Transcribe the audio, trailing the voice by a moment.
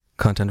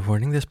Content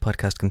warning, this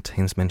podcast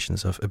contains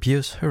mentions of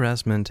abuse,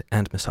 harassment,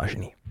 and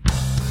misogyny.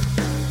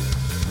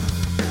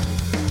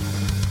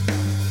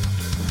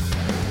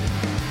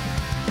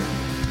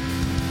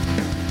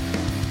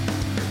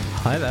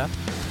 Hi there.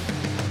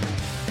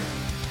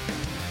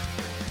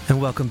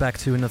 And welcome back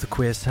to another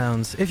Queer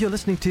Sounds. If you're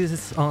listening to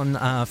this on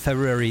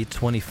February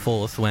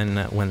 24th,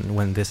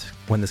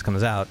 when this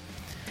comes out,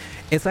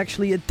 it's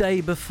actually a day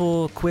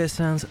before Queer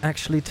Sounds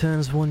actually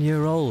turns 1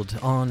 year old.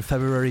 On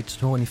February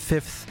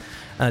 25th,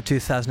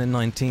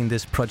 2019,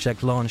 this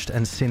project launched,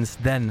 and since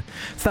then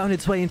found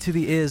its way into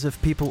the ears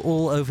of people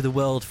all over the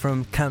world,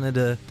 from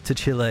Canada to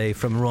Chile,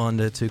 from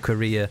Rwanda to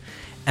Korea.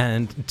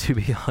 And to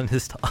be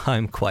honest,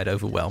 I'm quite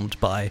overwhelmed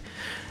by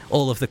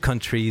all of the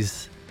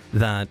countries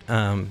that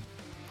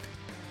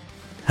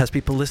has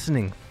people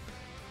listening.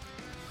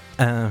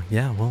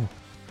 Well,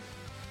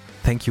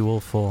 thank you all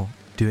for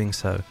doing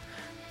so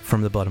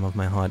from the bottom of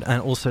my heart.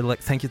 And also,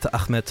 thank you to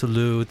Ahmed, to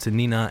Lou, to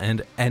Nina,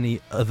 and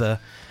any other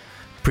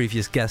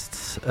previous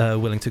guests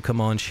willing to come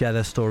on, share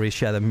their stories,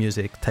 share their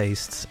music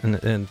tastes,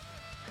 and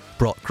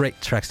brought great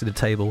tracks to the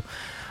table.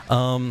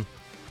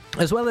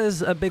 As well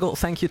as a big old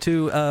thank you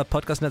to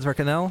Podcast Network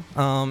NL.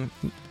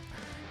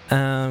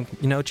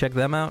 Check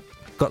them out.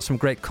 Got some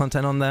great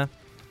content on there.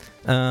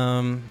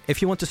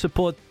 If you want to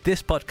support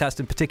this podcast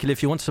in particular,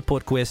 if you want to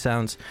support Queer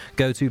Sounds,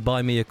 go to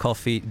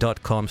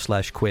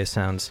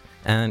buymeacoffee.com/queersounds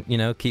and,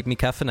 keep me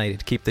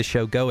caffeinated, keep the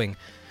show going.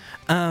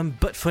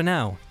 But for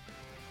now,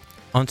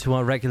 onto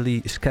our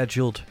regularly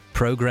scheduled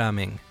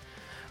programming.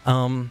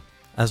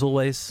 As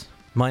always,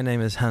 my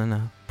name is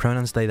Hannah,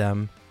 pronouns they,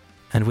 them,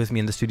 and with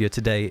me in the studio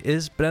today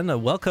is Brenda.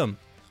 Welcome,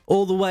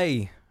 all the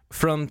way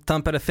from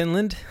Tampere,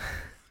 Finland,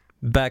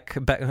 back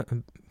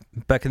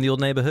in the old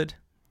neighborhood.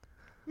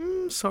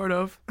 Sort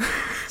of.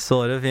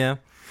 Sort of, yeah.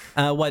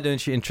 Why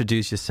don't you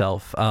introduce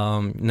yourself?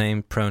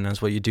 Name,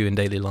 pronouns, what you do in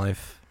daily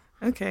life.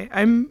 Okay,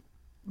 I'm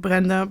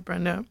Brenda.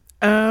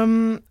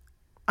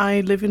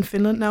 I live in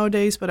Finland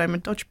nowadays, but I'm a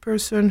Dutch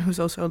person who's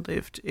also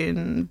lived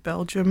in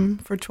Belgium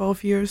for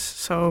 12 years.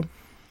 So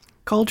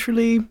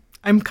culturally,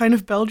 I'm kind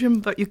of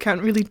Belgian, but you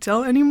can't really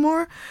tell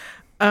anymore.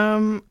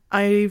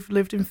 I've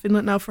lived in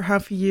Finland now for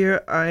half a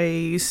year.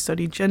 I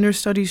studied gender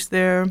studies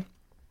there.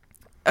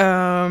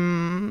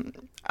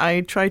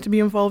 I try to be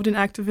involved in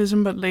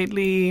activism, but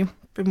lately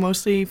been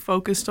mostly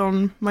focused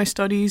on my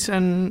studies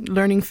and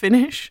learning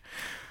Finnish,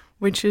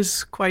 which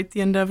is quite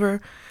the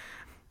endeavor.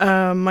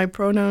 My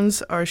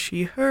pronouns are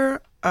she,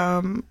 her.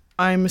 I'm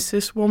a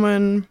cis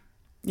woman.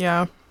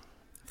 Yeah,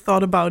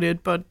 thought about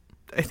it, but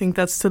I think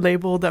that's the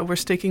label that we're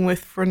sticking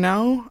with for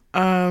now.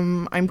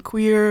 I'm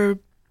queer,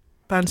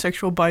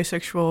 pansexual,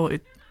 bisexual.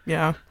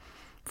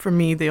 For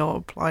me, they all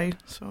apply,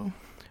 so...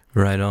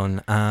 Right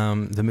on.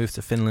 The move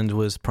to Finland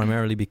was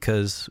primarily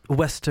because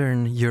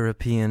Western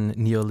European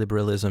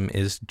neoliberalism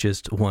is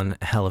just one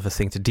hell of a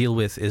thing to deal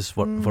with, is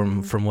what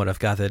from what I've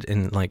gathered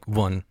in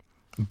one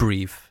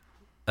brief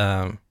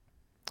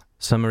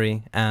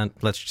summary, and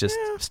let's just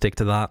stick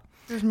to that.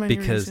 There's many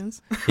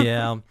reasons.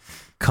 Can't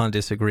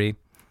disagree.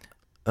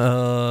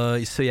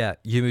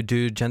 You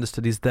do gender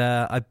studies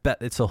there. I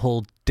bet it's a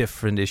whole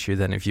different issue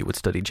than if you would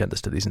study gender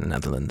studies in the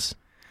Netherlands.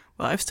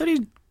 Well, I've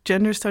studied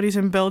gender studies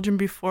in Belgium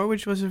before,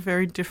 which was a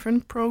very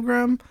different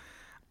program.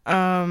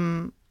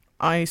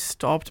 I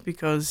stopped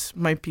because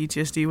my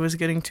PTSD was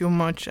getting too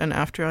much, and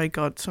after I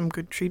got some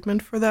good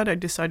treatment for that, I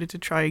decided to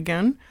try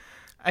again.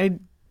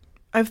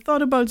 I've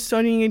thought about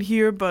studying it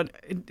here, but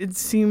it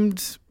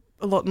seemed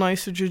a lot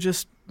nicer to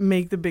just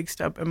make the big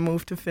step and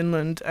move to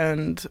Finland,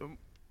 and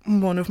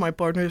one of my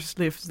partners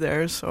lives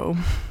there, so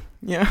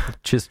yeah.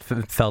 It just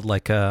felt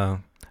like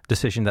a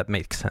decision that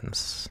makes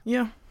sense.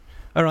 Yeah.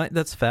 All right,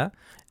 that's fair.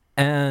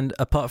 And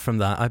apart from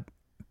that, I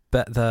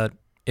bet that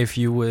if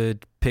you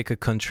would pick a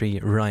country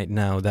right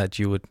now that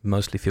you would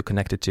mostly feel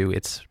connected to,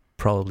 it's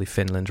probably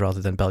Finland rather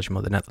than Belgium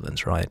or the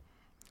Netherlands, right?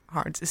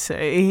 Hard to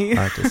say.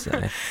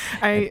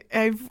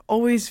 I've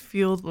always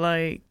felt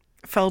like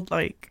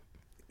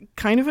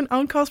kind of an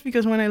outcast,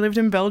 because when I lived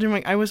in Belgium,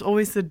 I was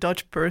always the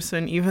Dutch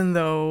person, even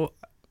though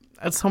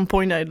at some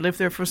point I'd lived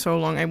there for so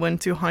long. I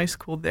went to high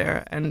school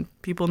there, and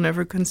people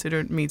never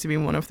considered me to be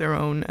one of their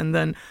own. And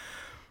then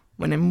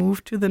when I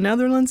moved to the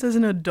Netherlands as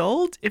an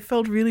adult, it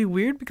felt really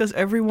weird because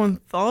everyone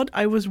thought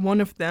I was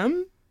one of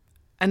them,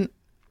 and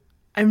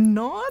I'm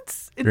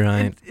not.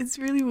 It's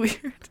really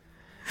weird.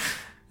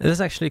 It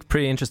is actually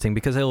pretty interesting,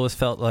 because I always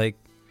felt like,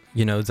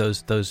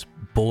 those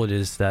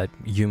borders that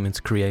humans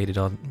created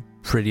are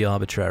pretty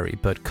arbitrary,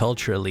 but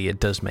culturally it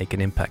does make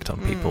an impact on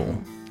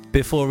people.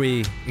 Before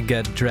we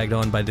get dragged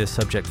on by this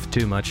subject for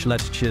too much,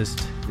 let's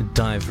just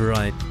dive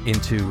right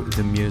into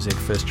the music.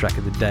 First track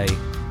of the day.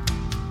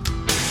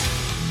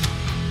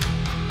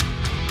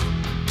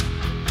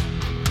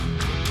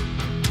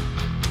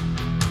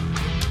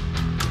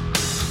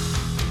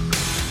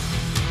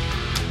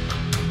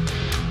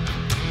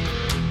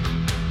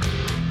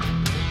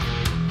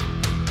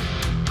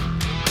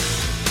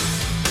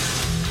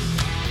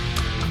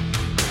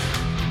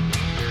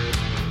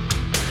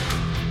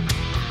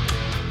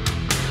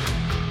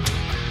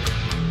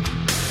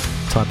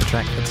 The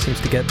track that seems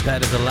to get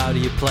better the louder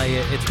you play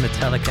it. It's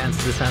Metallica,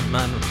 Enter the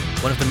Sandman,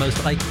 one of the most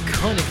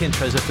iconic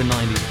intros of the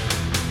 90s.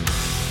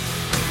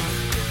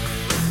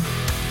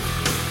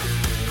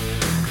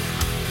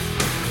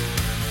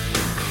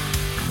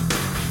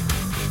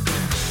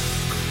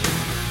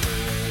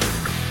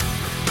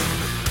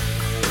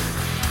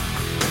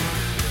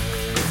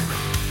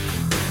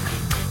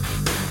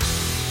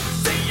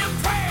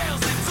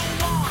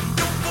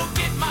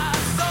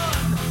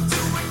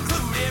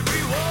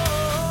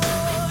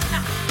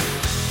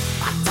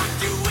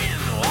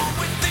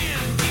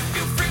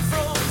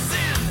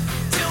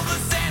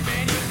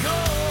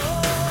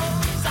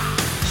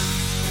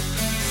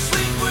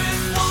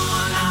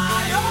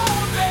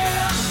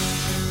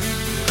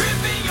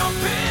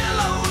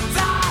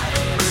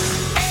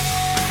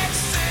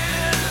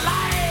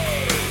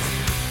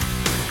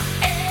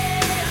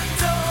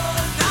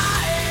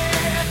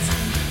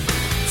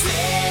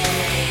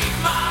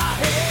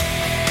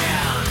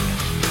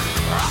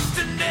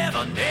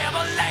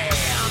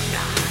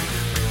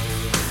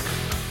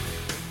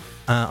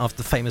 Of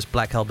the famous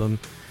Black Album,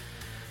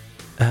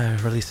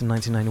 released in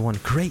 1991.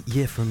 Great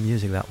year for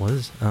music that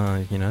was.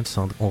 It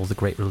saw all the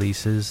great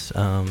releases.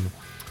 I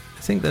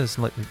think there's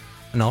like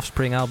an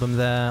Offspring album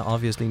there,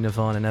 obviously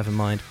Nirvana,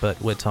 Nevermind, but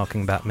we're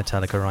talking about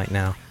Metallica right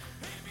now.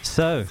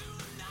 So,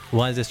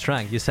 why is this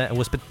track? You said it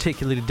was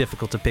particularly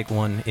difficult to pick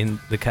one in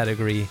the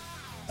category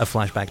a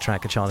flashback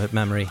track, a childhood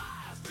memory.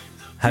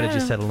 How did you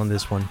settle on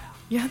this one?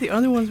 Yeah, the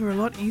other ones were a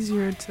lot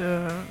easier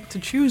to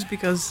choose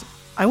because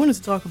I wanted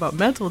to talk about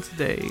metal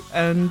today,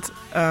 and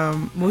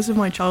most of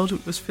my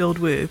childhood was filled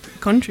with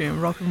country and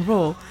rock and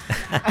roll,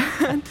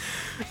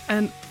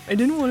 and I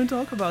didn't want to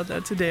talk about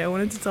that today. I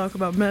wanted to talk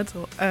about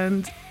metal,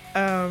 and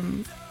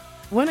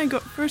when I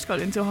first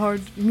got into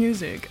hard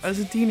music as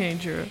a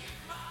teenager,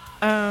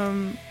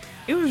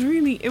 it was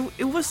really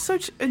it was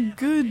such a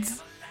good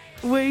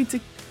way to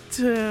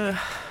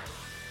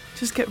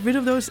just get rid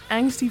of those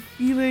angsty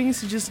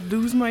feelings, to just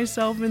lose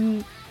myself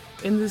in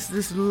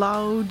this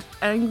loud,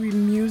 angry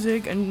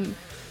music and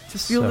to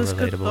feel this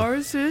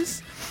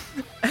catharsis.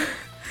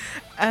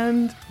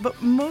 But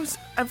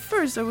at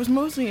first I was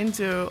mostly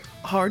into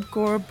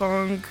hardcore,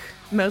 punk,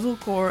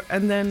 metalcore,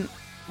 and then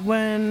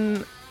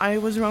when I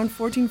was around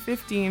 14,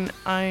 15,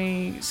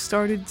 I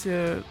started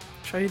to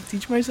try to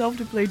teach myself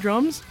to play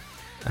drums.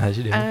 As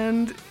you do.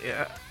 And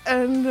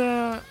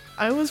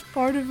I was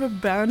part of a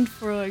band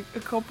for like a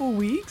couple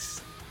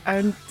weeks.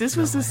 And this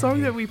was the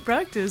song that we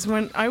practiced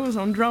when I was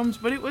on drums,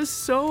 but it was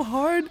so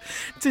hard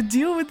to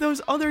deal with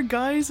those other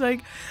guys.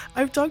 Like,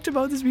 I've talked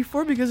about this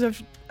before because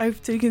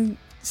I've taken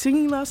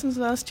singing lessons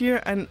last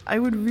year, and I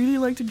would really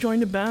like to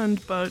join a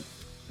band, but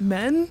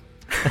men?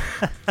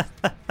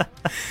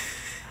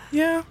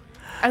 Yeah,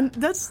 and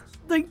that's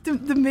like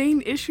the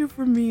main issue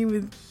for me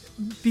with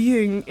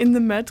being in the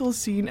metal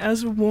scene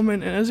as a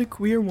woman and as a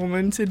queer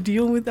woman, to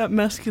deal with that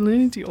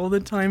masculinity all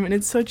the time, and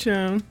it's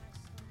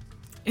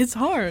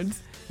hard.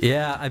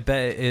 Yeah, I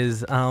bet it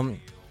is. I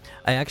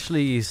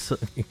actually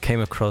came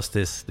across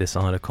this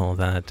article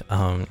that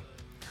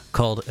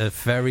called a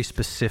very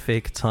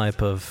specific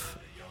type of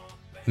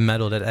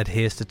metal that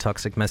adheres to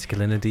toxic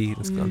masculinity.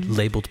 It's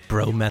labeled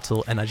bro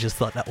metal, and I just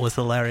thought that was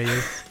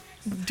hilarious.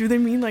 Do they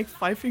mean like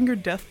Five Finger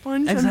Death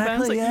Punch? Exactly, and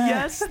bands like, yeah.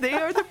 Yes, they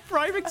are the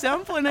prime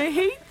example, and I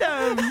hate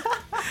them.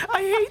 I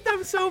hate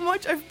them so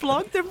much. I've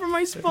blocked them from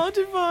my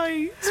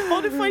Spotify.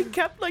 Spotify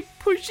kept like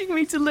pushing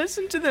me to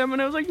listen to them,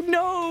 and I was like,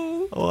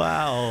 no.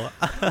 Wow.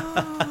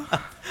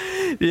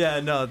 Yeah,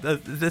 no,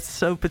 that's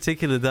so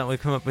particular that we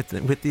come up with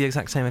the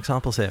exact same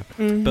examples here.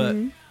 Mm-hmm. But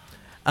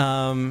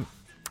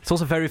it's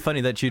also very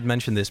funny that you'd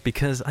mentioned this,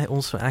 because I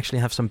also actually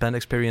have some band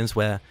experience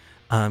where,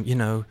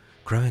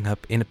 growing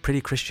up in a pretty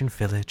Christian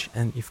village,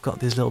 and you've got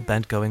this little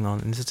band going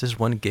on, and there's this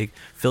one gig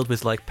filled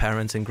with like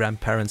parents and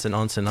grandparents and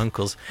aunts and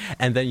uncles,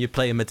 and then you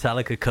play a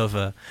Metallica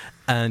cover,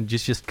 and you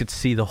just could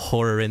see the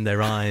horror in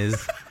their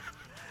eyes.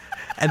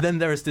 And then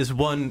there is this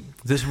one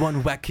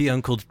wacky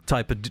uncle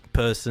type of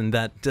person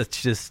that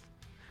just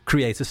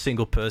creates a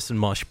single person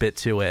mosh pit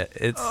to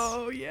it.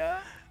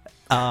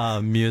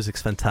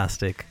 Music's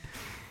fantastic.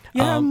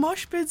 Yeah,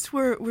 mosh pits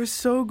were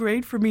so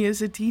great for me as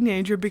a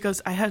teenager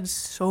because I had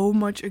so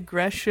much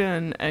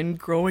aggression, and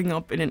growing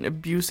up in an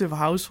abusive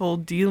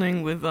household,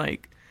 dealing with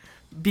like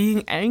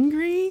being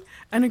angry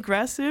and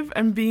aggressive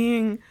and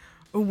being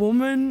a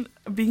woman,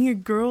 being a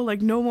girl,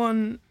 like no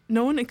one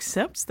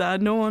accepts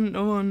that. No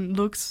one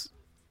looks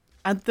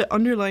at the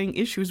underlying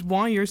issues,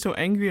 why you're so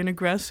angry and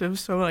aggressive.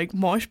 So like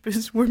mosh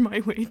pits were my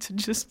way to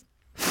just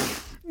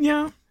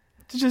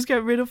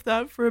get rid of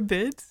that for a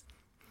bit.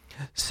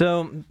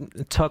 So,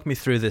 talk me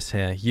through this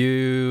here.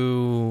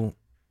 You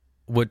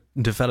were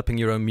developing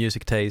your own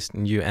music taste,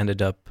 and you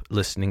ended up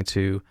listening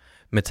to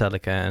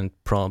Metallica and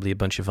probably a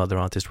bunch of other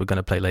artists we're going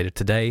to play later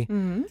today.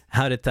 Mm-hmm.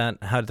 How did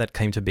that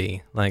came to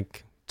be?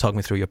 Like, talk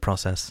me through your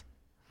process.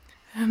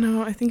 I don't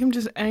know. I think I'm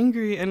just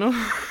angry, and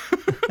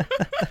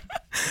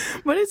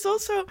but it's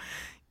also,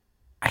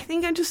 I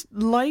think I just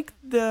like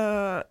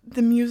the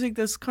music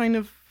that's kind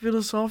of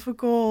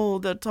philosophical,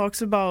 that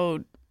talks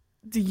about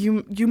the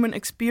human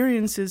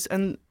experiences,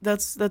 and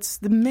that's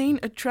the main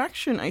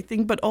attraction, I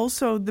think, but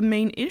also the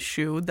main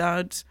issue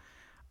that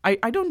I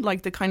don't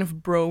like the kind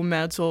of bro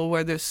metal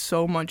where there's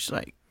so much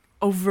like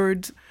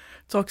overt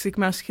toxic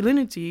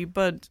masculinity,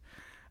 but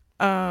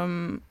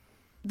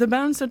the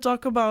bands that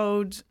talk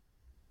about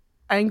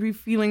angry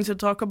feelings, that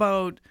talk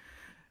about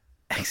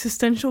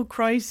existential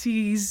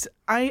crises,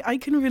 I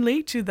can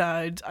relate to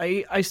that.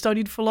 I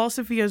studied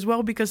philosophy as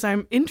well because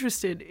I'm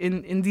interested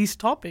in these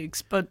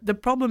topics, but the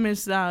problem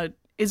is that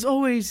it's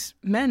always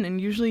men, and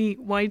usually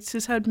white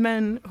cishet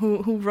men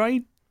who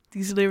write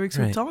these lyrics,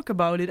 right, who talk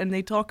about it, and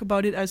they talk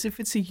about it as if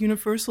it's a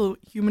universal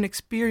human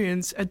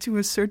experience, and to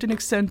a certain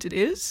extent it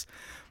is,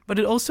 but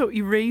it also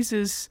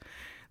erases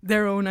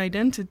their own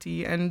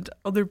identity and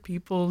other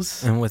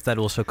people's. And with that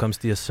also comes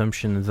the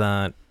assumption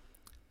that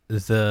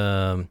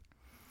the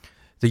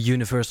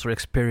universal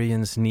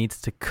experience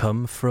needs to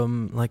come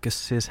from like a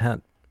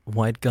cishet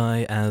white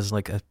guy as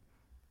like a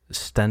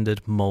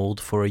standard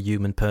mold for a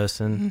human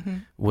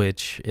person,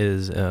 which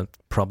is a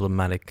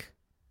problematic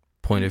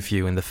point of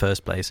view in the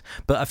first place.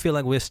 But I feel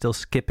like we're still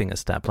skipping a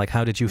step. Like,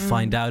 how did you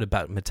find out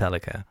about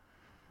Metallica?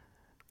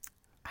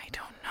 I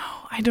don't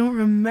know. I don't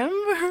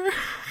remember.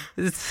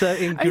 It's so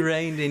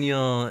ingrained in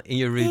your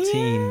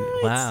routine.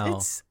 Yeah, wow.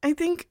 It's I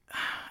think,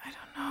 I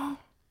don't know.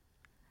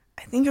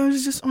 I think I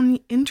was just on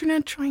the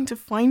internet trying to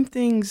find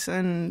things,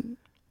 and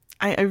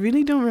I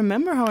really don't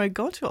remember how I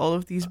got to all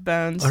of these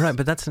bands. All right,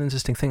 but that's an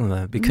interesting thing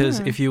though, because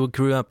if you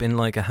grew up in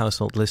like a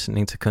household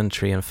listening to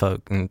country and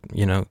folk, and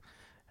you know,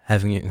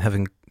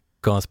 having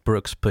Garth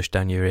Brooks pushed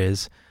down your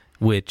ears,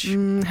 which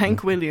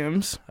Hank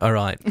Williams. All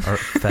right,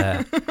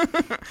 fair.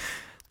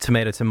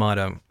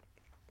 Tomato.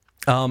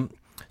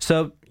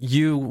 So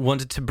you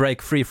wanted to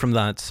break free from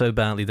that so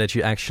badly that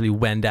you actually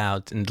went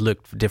out and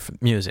looked for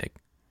different music.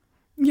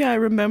 Yeah, I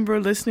remember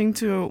listening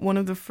to one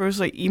of the first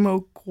like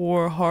emo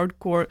core,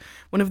 hardcore,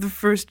 one of the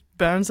first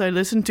bands I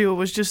listened to. It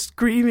was just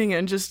screaming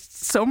and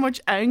just so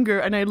much anger,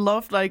 and I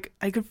loved like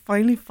I could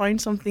finally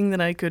find something that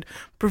I could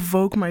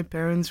provoke my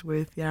parents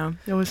with. Yeah,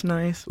 that was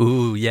nice.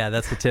 Ooh, yeah,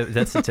 that's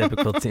a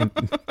typical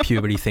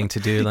puberty thing to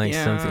do, like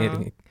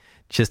something,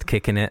 just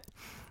kicking it.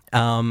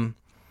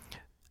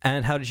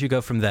 And how did you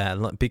go from there?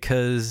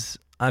 Because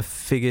I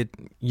figured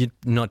you're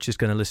not just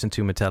going to listen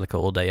to Metallica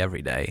all day,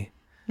 every day.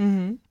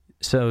 Mm-hmm.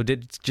 So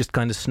did it just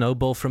kind of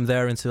snowball from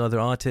there into other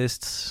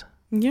artists?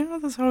 Yeah,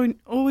 that's how it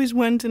always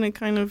went. And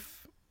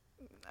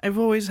I've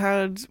always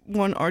had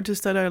one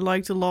artist that I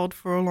liked a lot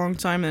for a long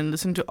time, and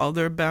listened to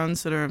other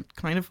bands that are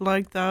kind of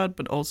like that,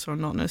 but also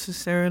not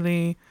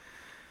necessarily.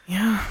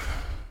 Yeah.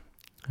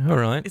 All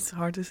right. It's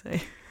hard to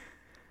say.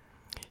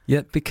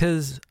 Yeah,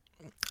 because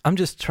I'm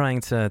just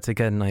trying to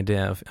get an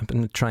idea of,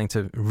 I'm trying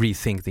to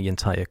rethink the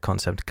entire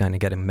concept, kind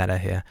of getting meta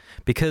here.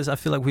 Because I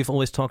feel like we've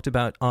always talked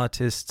about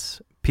artists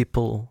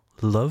people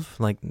love,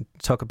 like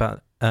talk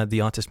about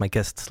the artist my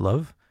guests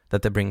love,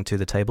 that they're bringing to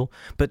the table,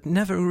 but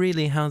never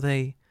really how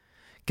they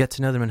get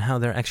to know them and how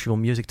their actual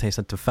music tastes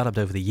have developed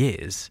over the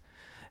years.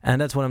 And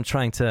that's what I'm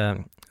trying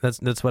to,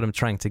 that's what I'm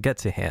trying to get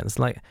to here. It's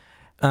like,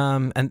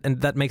 and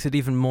that makes it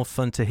even more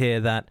fun to hear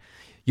that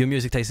your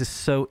music taste is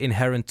so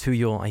inherent to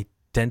your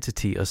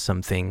identity or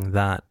something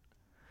that,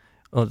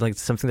 or like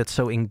something that's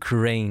so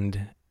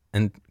ingrained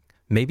and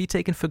maybe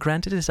taken for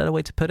granted. Is that a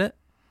way to put it?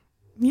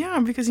 Yeah,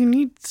 because you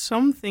need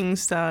some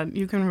things that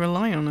you can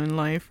rely on in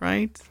life,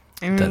 right?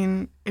 I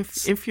mean,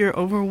 if you're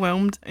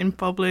overwhelmed in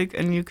public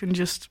and you can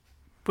just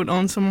put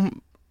on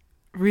some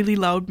really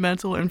loud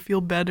metal and feel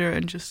better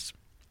and just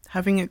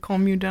having it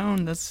calm you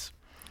down, that's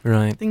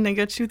right. the thing that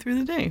gets you through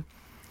the day.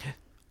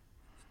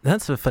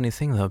 That's a funny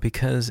thing, though,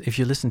 because if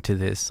you listen to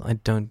this, I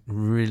don't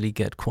really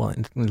get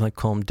quite like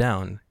calmed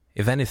down.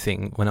 If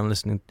anything, when I'm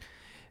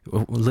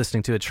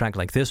listening to a track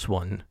like this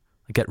one,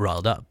 I get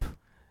riled up.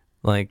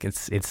 Like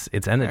it's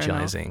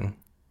energizing.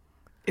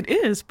 It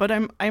is, but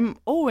I'm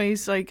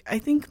always like, I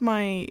think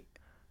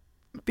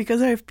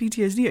because I have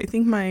PTSD, I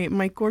think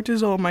my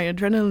cortisol, my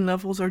adrenaline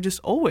levels are just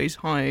always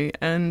high,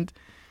 and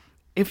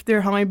if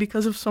they're high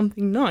because of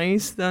something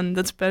nice, then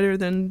that's better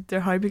than they're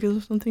high because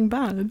of something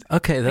bad.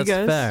 Okay, that's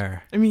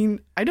fair. I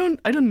mean, I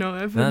don't know. I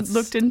haven't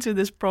looked into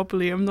this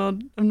properly. I'm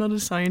not a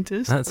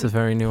scientist. That's a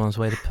very nuanced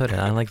way to put it.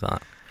 I like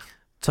that.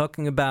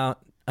 Talking about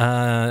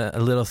a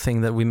little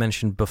thing that we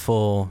mentioned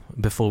before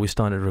we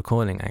started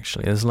recording,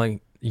 actually, is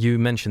like you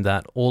mentioned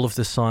that all of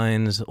the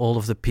signs, all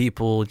of the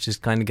people,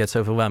 just kind of gets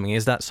overwhelming.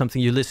 Is that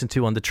something you listen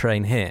to on the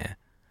train here?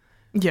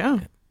 Yeah.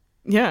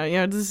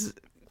 This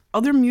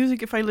other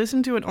music, if I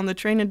listen to it on the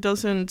train, it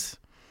doesn't.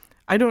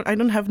 I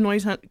don't have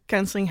noise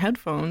canceling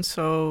headphones,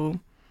 so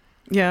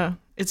yeah,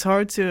 it's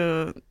hard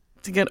to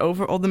get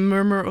over all the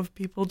murmur of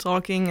people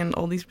talking and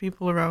all these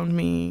people around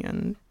me.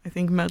 And I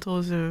think metal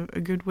is a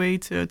good way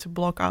to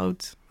block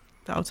out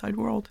the outside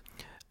world.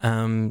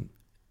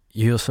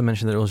 You also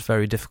mentioned that it was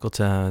very difficult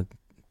to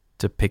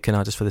pick an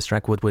artist for this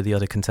track. What were the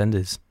other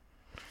contenders?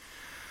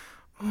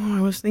 Oh,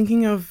 I was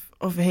thinking of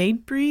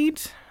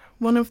Hatebreed,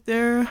 one of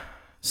their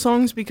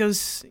songs,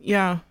 because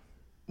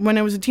when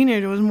I was a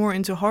teenager I was more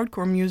into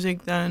hardcore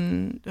music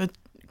than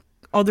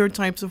other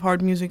types of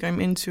hard music I'm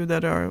into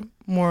that are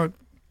more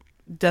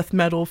death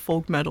metal,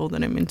 folk metal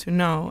than I'm into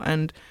now.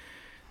 And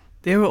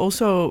they were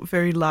also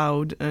very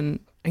loud and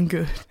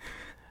good.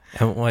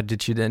 And why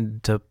did you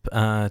end up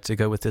to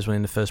go with this one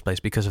in the first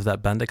place? Because of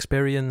that band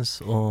experience,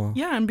 or?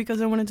 Yeah, and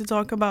because I wanted to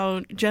talk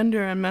about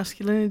gender and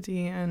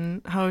masculinity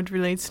and how it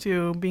relates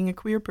to being a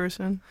queer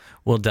person.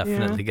 We'll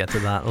definitely get to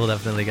that.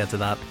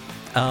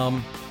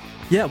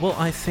 Yeah, well,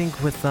 I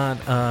think with that,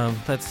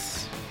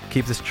 let's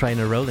keep this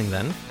trainer rolling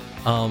then.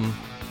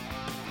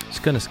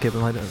 Just going to skip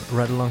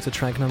right along to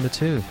track number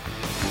 2. There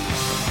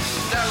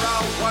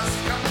I was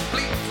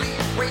completely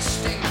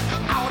wasting,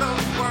 out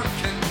of work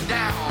and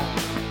down.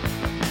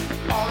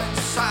 All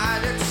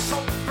inside, it's so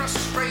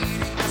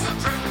frustrating as I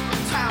drift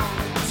from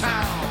town to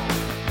town.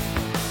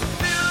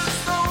 Feels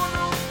as though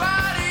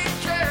nobody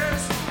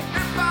cares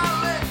if I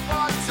let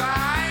one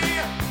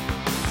die.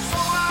 So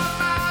I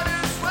might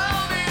as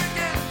well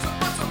begin to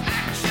put some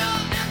action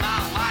in my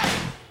life.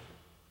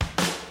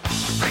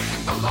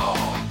 Breaking the law,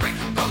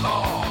 breaking the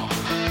law,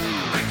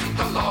 breaking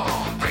the law,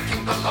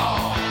 breaking the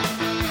law,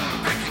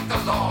 breaking the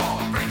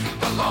law, breaking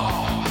the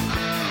law,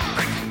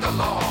 breaking the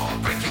law,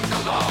 breaking the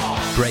law.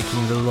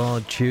 Breaking the Law,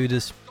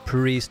 Judas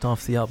Priest,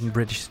 off the album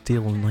British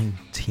Steel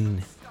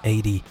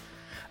 1980.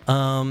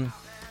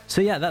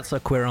 So yeah, that's our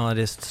queer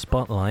artist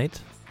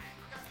spotlight.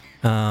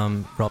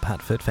 Rob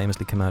Halford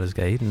famously came out as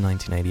gay in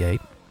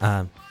 1988.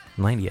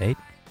 98?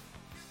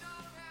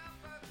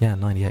 Yeah,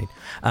 98.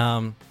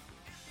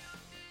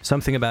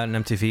 Something about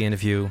an MTV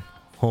interview,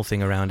 whole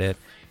thing around it.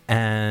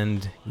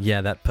 And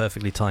yeah, that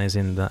perfectly ties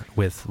in that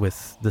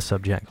with the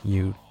subject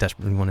you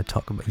desperately want to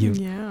talk about.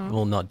 Yeah.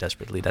 Well, not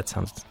desperately. That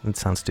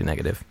sounds too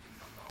negative.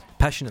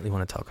 Passionately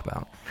want to talk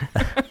about.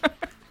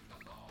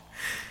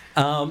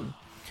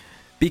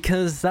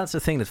 Because that's the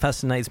thing that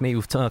fascinates me.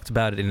 We've talked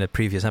about it in a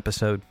previous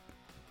episode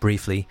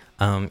briefly,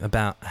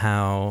 about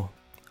how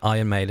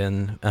Iron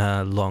Maiden,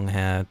 long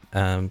hair,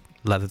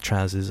 leather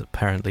trousers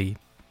apparently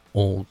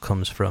all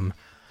comes from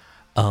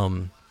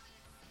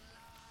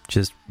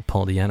just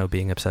Paul Di'Anno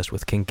being obsessed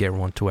with King gear and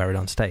want to wear it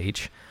on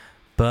stage.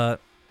 But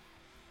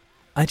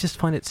I just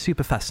find it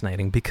super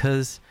fascinating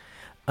because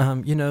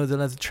the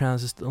leather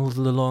trousers, the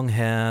long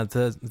hair,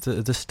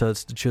 the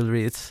studs, the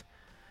jewelry, it's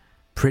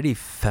pretty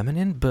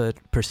feminine but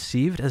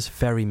perceived as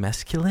very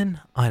masculine.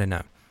 I don't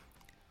know.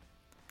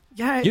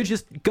 Yeah. You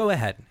just go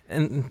ahead.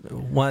 And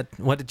what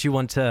did you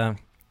want to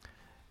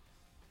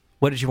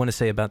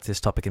say about this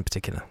topic in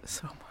particular?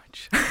 So much.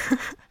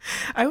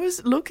 I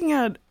was looking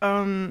at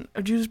a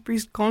Judas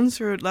Priest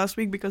concert last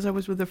week because I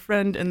was with a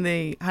friend and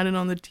they had it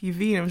on the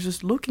TV, and I was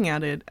just looking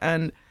at it,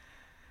 and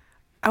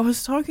I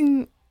was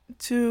talking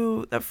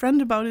to that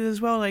friend about it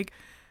as well. Like,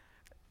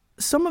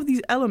 some of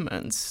these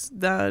elements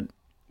that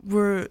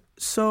were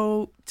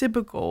so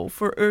typical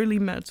for early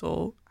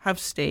metal have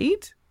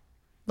stayed.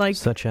 Like,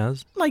 such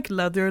as? Like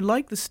leather,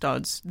 like the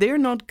studs. They're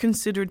not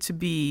considered to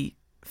be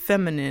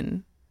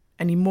feminine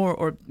anymore,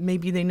 or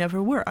maybe they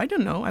never were. I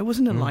don't know. I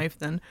wasn't alive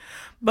then.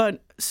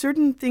 But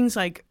certain things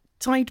like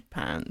tight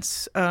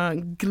pants,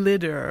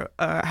 glitter,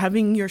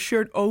 having your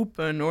shirt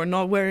open or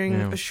not wearing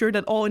a shirt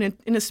at all in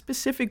a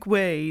specific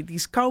way,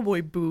 these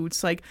cowboy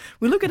boots, like,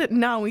 we look at it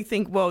now, we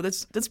think, whoa,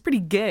 that's pretty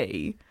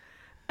gay.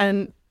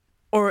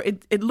 Or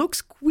it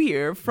looks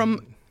queer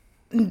from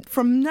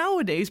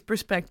nowadays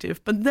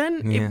perspective, but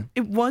then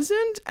it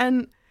wasn't.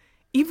 And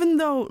even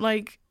though,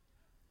 like,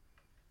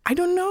 I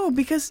don't know,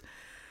 because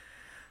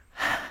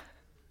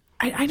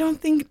I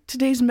don't think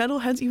today's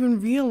metalheads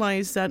even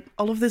realize that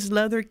all of this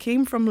leather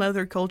came from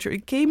leather culture.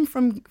 It came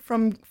from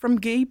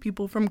gay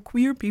people, from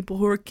queer people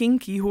who are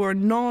kinky, who are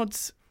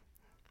not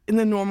in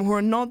the norm, who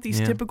are not these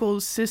typical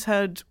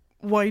cishet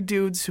white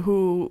dudes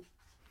who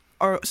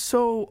are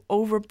so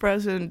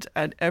over-present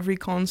at every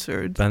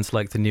concert. Bands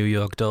like the New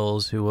York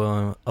Dolls, who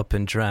are up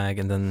in drag,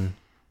 and then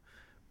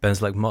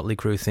bands like Motley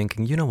Crue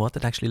thinking, you know what,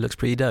 that actually looks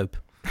pretty dope.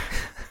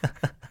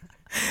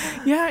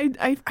 Yeah,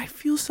 I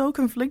feel so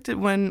conflicted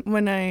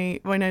when I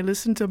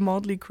listen to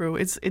Motley Crue.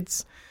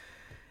 It's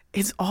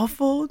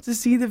awful to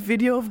see the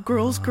video of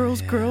girls.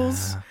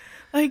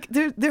 Like,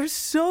 they're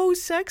so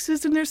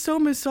sexist and they're so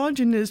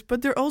misogynist,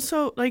 but they're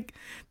also, like,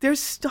 their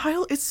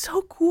style is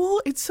so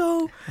cool. It's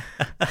so...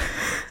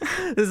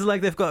 This is like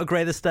they've got a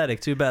great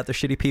aesthetic. Too bad they're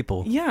shitty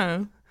people.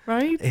 Yeah,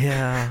 right?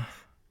 Yeah.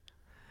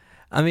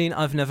 I mean,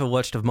 I've never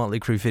watched a Motley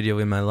Crue video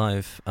in my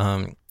life.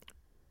 I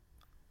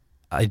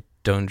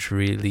don't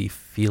really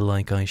feel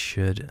like I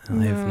should.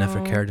 No. I've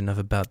never cared enough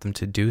about them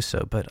to do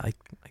so, but I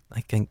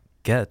can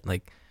get,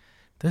 like,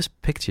 those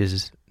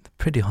pictures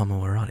pretty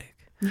homoerotic.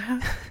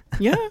 Yeah.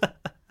 Yeah.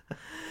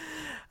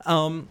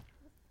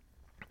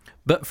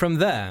 But from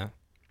there,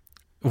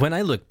 when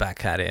I look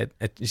back at it,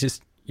 it's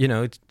just,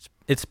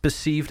 it's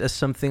perceived as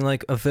something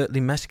like overtly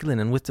masculine,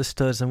 and with the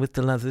studs and with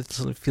the leather,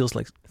 it feels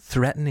like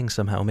threatening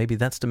somehow. Maybe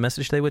that's the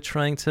message they were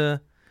trying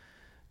to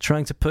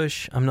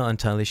push. I'm not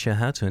entirely sure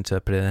how to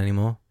interpret it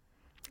anymore.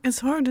 It's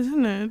hard,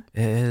 isn't it?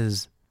 It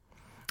is.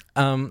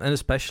 And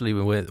especially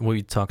when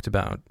we talked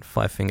about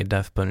Five Finger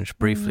Death Punch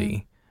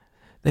briefly,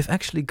 they've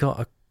actually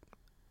got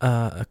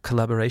a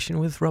collaboration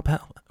with Rob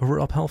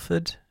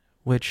Halford,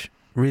 which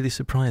really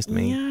surprised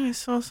me. Yeah, I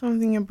saw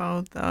something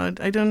about that.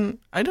 I don't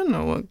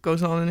know what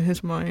goes on in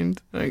his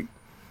mind. Like,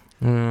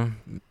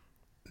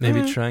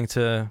 maybe trying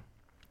to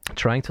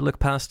look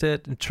past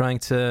it and trying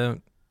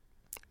to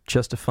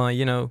justify,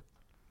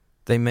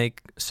 they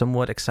make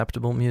somewhat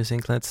acceptable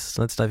music. Let's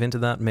dive into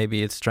that.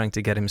 Maybe it's trying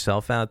to get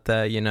himself out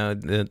there.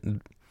 The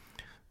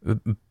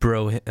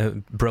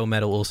bro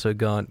metal also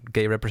got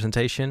gay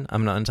representation.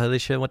 I'm not entirely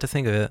sure what to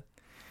think of it.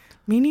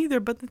 Me neither.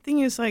 But the thing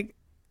is, like,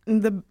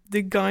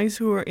 the guys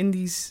who are in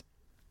these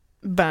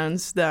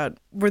bands that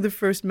were the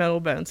first metal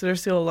bands that are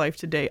still alive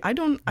today, I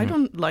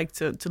don't like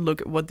to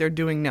look at what they're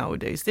doing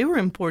nowadays. They were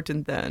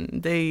important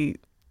then.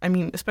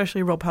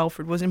 Especially Rob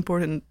Halford was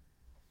important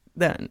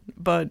then,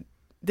 but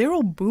they're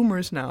all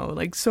boomers now.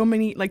 Like, so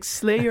many, like,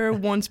 Slayer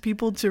wants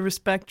people to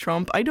respect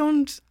Trump. I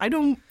don't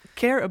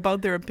care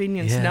about their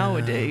opinions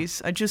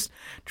nowadays. I just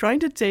trying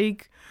to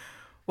take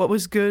what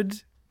was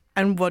good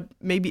and what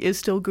maybe is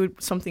still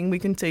good, something we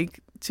can take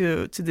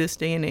to this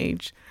day and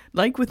age.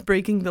 Like with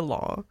Breaking the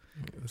Law.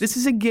 This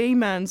is a gay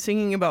man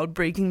singing about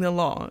breaking the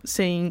law,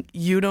 saying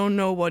you don't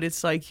know what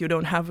it's like, you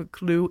don't have a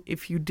clue.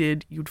 If you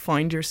did, you'd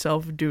find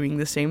yourself doing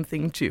the same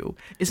thing too.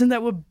 Isn't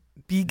that what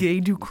Be Gay,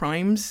 Do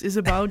Crimes is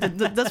about?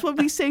 That's what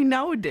we say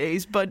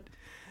nowadays, but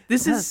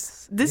this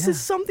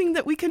is something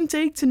that we can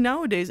take to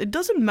nowadays. It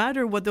doesn't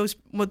matter what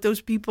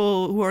those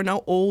people who are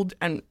now old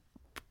and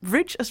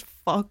rich as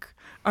fuck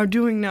are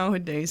doing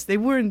nowadays. They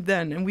weren't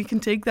then, and we can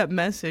take that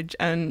message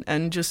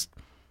and just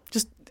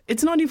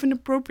it's not even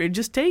appropriate.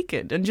 Just take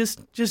it and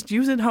just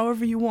use it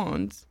however you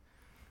want.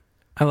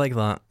 I like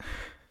that.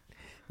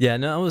 Yeah,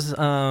 no,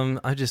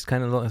 I just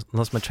kind of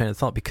lost my train of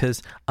thought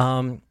because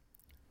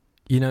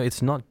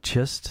it's not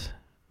just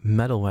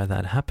metal where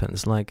that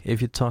happens. Like if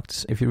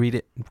you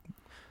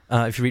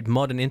read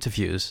modern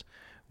interviews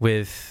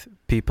with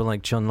people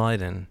like John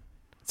Lydon,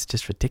 it's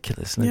just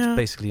ridiculous. And it's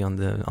basically on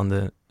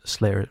the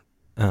Slayer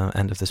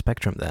end of the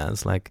spectrum there.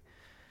 It's like,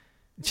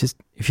 just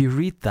if you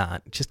read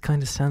that, it just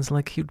kind of sounds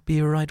like he'd be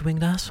a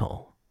right-winged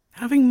asshole.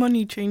 Having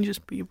money changes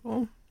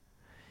people.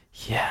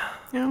 Yeah.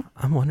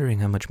 I'm wondering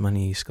how much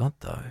money he's got,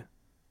 though.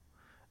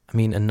 I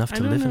mean, enough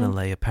to live in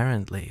LA,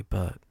 apparently,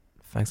 but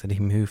the fact that he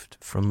moved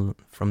from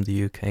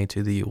the UK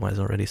to the US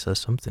already says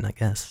something, I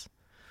guess.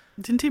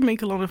 Didn't he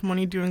make a lot of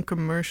money doing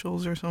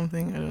commercials or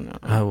something? I don't know.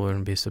 I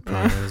wouldn't be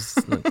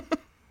surprised. Look,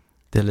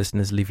 dear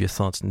listeners, leave your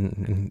thoughts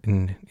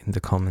in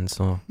the comments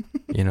or,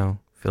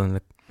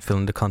 fill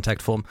in the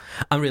contact form.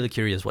 I'm really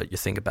curious what you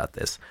think about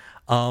this.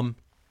 I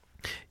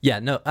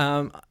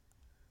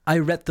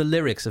read the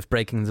lyrics of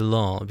Breaking the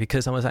Law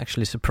because I was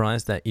actually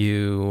surprised that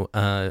you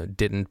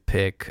didn't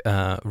pick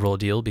Raw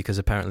Deal, because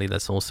apparently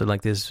that's also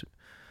like this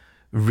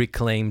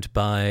reclaimed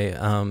by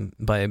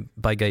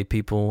gay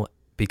people,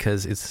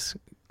 because it's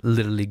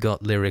literally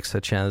got lyrics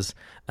such as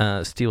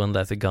steel and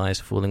leather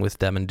guys fooling with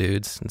demon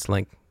dudes. It's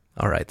like,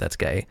 all right, that's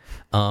gay.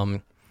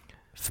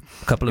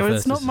 Couple of verses.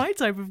 It's not my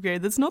type of gay.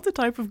 That's not the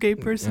type of gay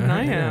person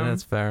I am. Yeah,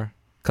 that's fair.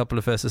 Couple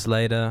of verses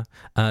later,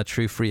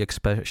 true free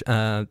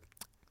expression.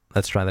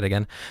 Let's try that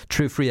again.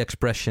 True free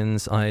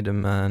expressions. I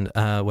demand.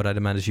 What I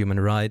demand is human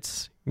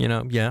rights.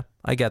 Yeah,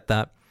 I get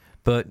that,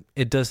 but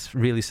it does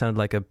really sound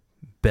like a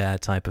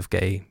bad type of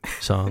gay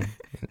song.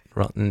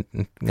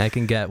 I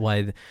can get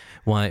why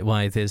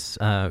this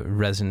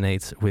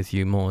resonates with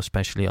you more,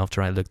 especially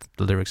after I looked at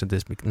the lyrics of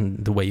this.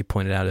 The way you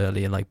pointed out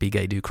earlier, like "Be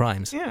Gay, Do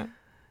Crimes." Yeah.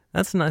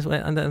 That's a nice way,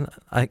 and then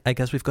I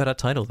guess we've got our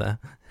title there.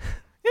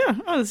 Yeah,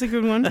 that's a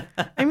good one.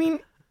 I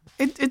mean,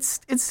 it's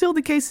still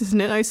the case,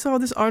 isn't it? I saw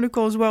this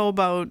article as well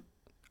about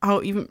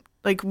how even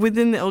like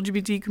within the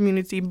LGBT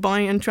community, bi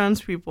and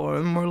trans people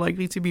are more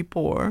likely to be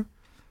poor,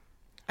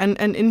 and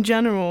in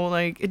general,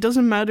 like it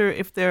doesn't matter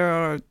if there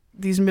are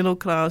these middle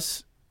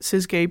class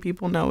cis gay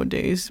people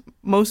nowadays.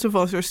 Most of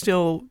us are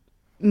still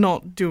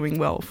not doing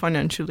well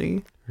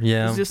financially.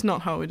 Yeah, it's just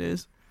not how it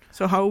is.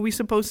 So how are we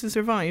supposed to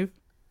survive?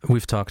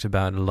 We've talked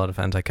about a lot of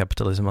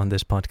anti-capitalism on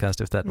this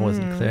podcast, if that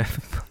wasn't clear.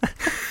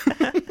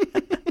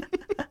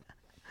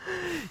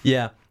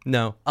 Yeah,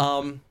 no.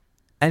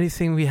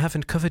 Anything we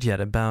haven't covered yet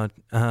about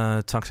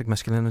toxic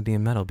masculinity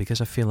in metal?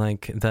 Because I feel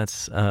like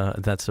that's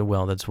a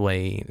well that's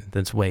way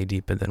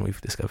deeper than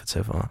we've discovered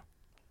so far.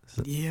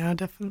 Yeah,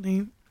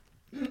 definitely.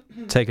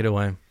 Take it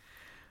away.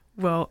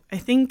 Well, I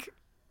think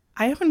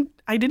I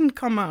didn't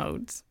come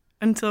out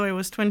until I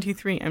was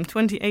 23. I'm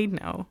 28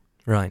 now.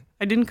 Right.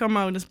 I didn't come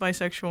out as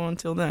bisexual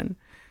until then.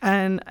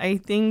 And I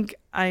think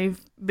I've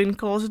been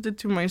closeted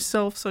to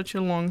myself such a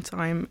long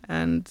time.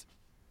 And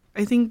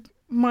I think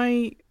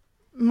me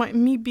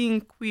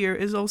being queer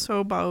is also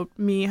about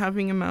me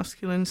having a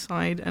masculine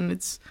side. And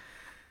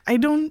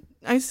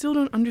I still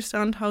don't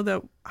understand how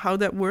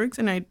that works.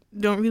 And I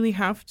don't really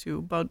have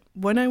to. But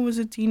when I was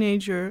a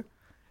teenager,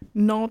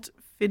 not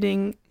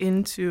fitting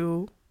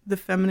into the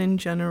feminine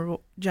gender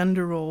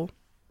role,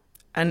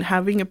 and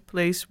having a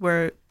place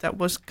where that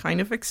was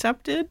kind of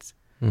accepted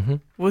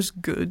was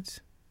good.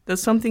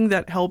 That's something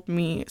that helped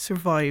me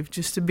survive,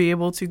 just to be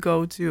able to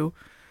go to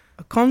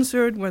a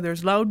concert where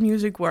there's loud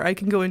music, where I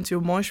can go into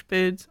a mosh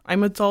pit.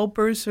 I'm a tall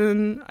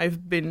person.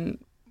 I've been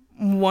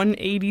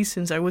 180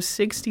 since I was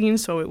 16,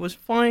 so it was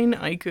fine.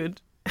 I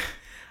could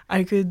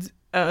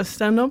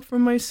stand up for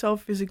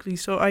myself physically,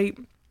 so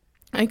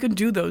I could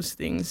do those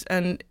things,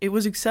 and it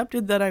was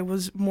accepted that I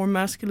was more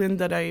masculine,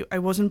 that I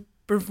wasn't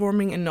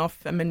performing enough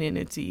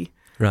femininity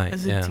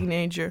as a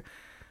teenager.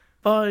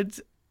 But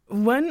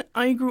when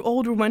I grew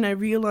older, when I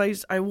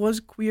realized I was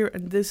queer,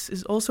 and this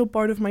is also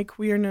part of my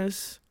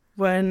queerness,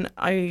 when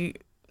I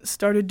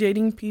started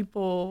dating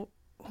people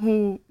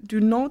who do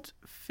not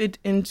fit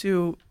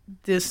into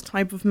this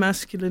type of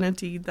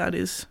masculinity that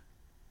is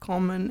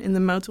common in the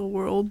metal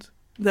world,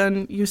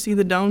 then you see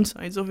the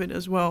downsides of it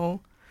as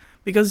well.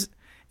 Because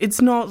it's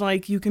not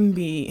like you can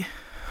be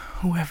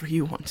whoever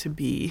you want to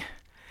be.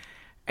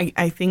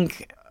 I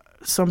think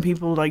some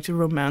people like to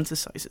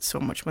romanticize it so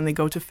much when they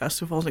go to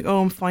festivals, like,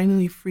 oh, I'm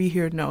finally free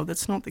here. No,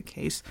 that's not the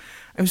case.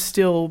 I've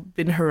still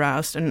been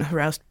harassed, and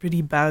harassed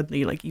pretty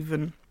badly, like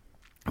even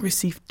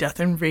received death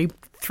and rape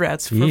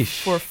threats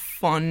for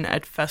fun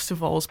at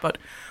festivals. But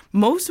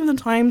most of the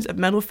times at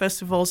metal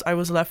festivals, I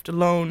was left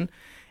alone.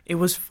 It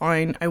was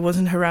fine. I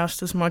wasn't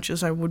harassed as much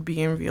as I would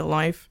be in real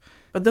life.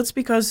 But that's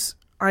because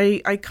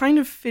I kind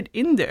of fit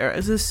in there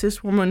as a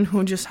cis woman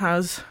who just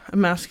has a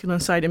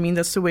masculine side. I mean,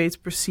 that's the way it's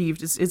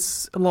perceived.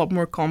 It's a lot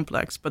more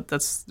complex, but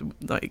that's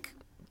like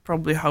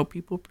probably how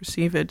people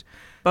perceive it.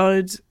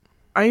 But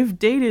I've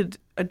dated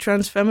a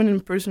trans feminine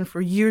person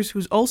for years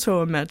who's also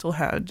a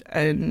metalhead,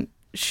 and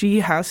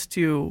she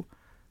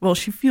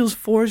feels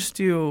forced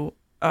to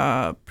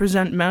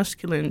present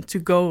masculine to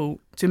go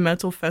to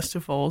metal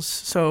festivals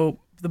so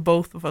the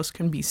both of us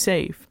can be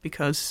safe,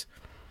 because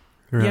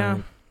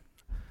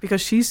because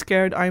she's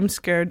scared, I'm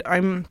scared.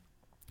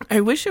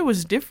 I wish it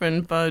was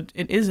different, but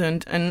it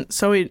isn't, and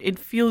so it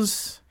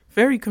feels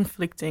very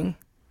conflicting.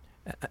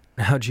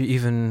 How do you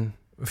even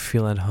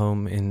feel at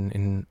home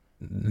in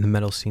the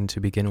metal scene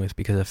to begin with?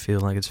 Because I feel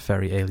like it's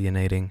very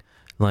alienating.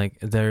 Like,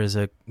 there is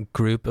a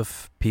group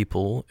of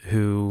people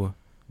who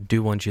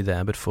do want you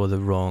there, but for the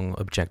wrong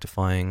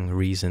objectifying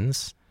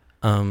reasons.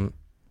 I'm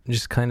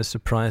just kind of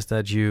surprised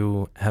that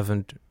you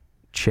haven't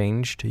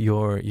changed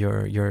your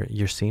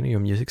scene, your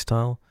music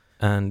style,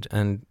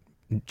 and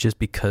just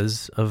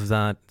because of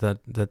that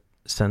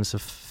sense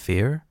of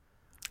fear.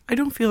 I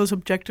don't feel as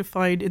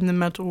objectified in the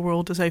metal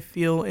world as I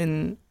feel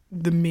in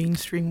the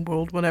mainstream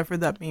world, whatever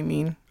that may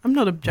mean. I'm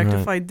not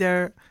objectified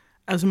there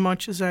as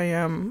much as I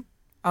am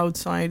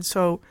outside.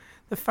 So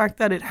the fact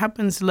that it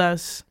happens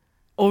less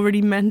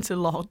already meant a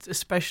lot,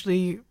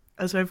 especially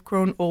as I've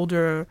grown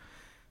older.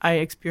 I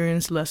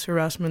experienced less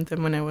harassment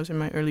than when I was in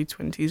my early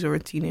 20s or a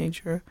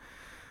teenager.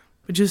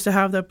 But just to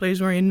have that place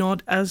where you're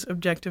not as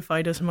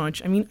objectified as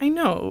much. I mean, I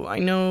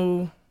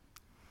know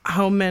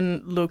how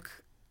men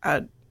look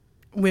at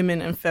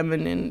women and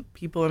feminine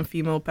people and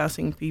female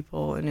passing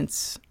people, and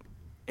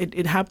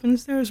it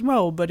happens there as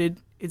well, but it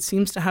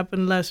seems to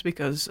happen less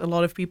because a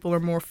lot of people are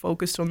more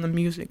focused on the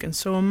music, and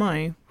so am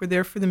I. We're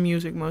there for the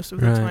music most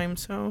of the time,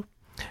 so...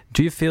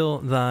 Do you feel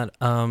that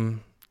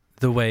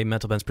the way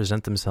metal bands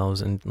present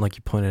themselves, and like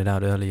you pointed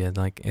out earlier,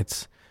 like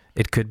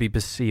it could be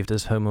perceived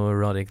as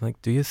homoerotic,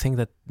 like, do you think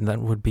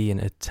that would be an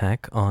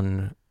attack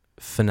on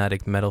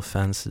fanatic metal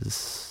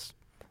fans'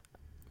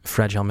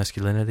 fragile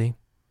masculinity?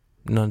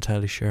 Not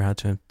entirely sure how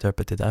to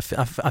interpret it. I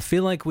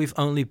feel like we've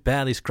only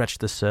barely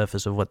scratched the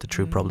surface of what the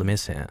true problem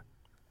is here.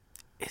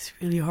 It's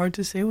really hard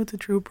to say what the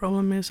true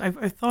problem is.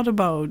 I've thought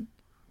about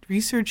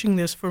researching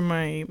this for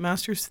my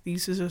master's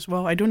thesis as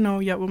well. I don't know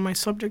yet what my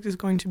subject is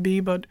going to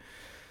be, but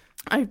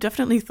I've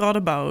definitely thought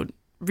about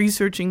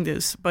researching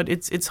this, but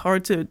it's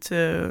hard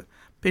to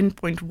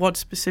pinpoint what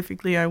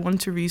specifically I want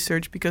to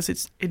research, because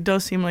it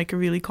does seem like a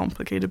really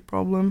complicated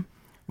problem.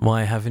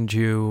 Why haven't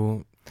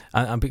you...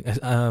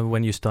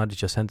 when you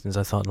started your sentence,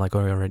 I thought like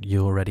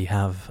you already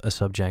have a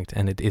subject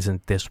and it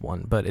isn't this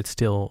one, but it's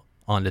still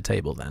on the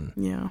table then.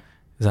 Yeah.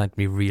 Because I'd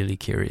be really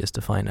curious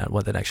to find out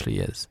what it actually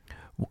is.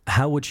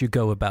 How would you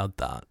go about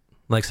that?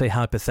 Like, say,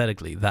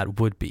 hypothetically, that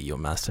would be your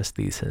master's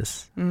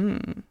thesis.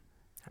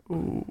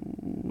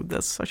 Ooh,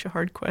 that's such a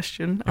hard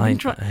question. I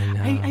know.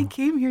 I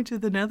came here to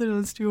the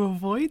Netherlands to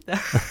avoid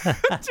that,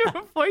 to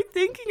avoid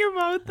thinking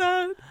about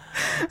that.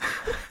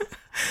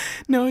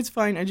 No, it's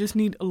fine. I just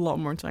need a lot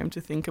more time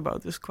to think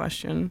about this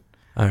question.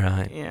 All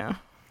right. Yeah.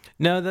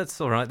 No,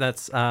 that's all right.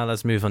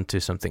 Let's move on to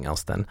something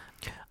else then.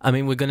 I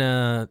mean, we're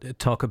gonna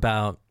talk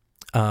about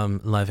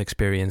live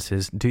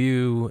experiences. Do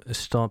you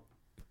stop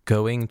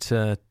going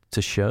to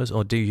shows,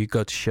 or do you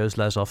go to shows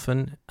less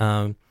often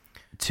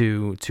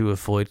to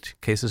avoid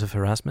cases of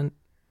harassment?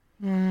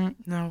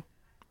 No.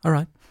 All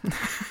right.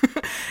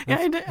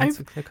 Yeah,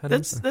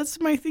 that's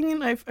my thing,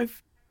 and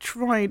I've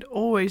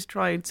always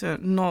tried to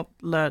not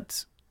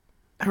let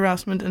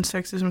harassment and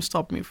sexism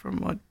stop me from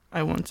what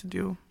I want to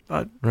do.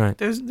 But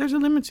there's a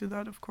limit to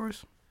that, of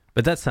course.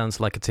 But that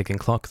sounds like a ticking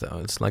clock, though.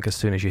 It's like as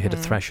soon as you hit a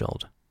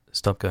threshold,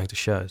 stop going to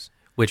shows,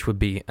 which would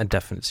be a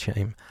definite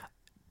shame.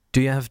 Do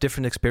you have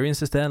different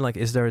experiences there? Like,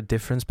 is there a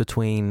difference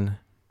between,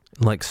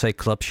 like, say,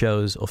 club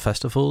shows or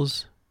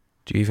festivals?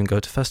 Do you even go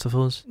to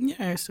festivals?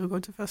 Yeah, I still go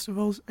to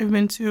festivals. I've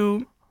been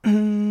to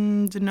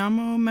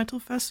Dynamo Metal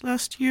Fest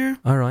last year.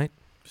 All right.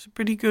 It was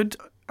pretty good.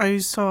 I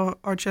saw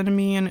Arch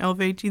Enemy and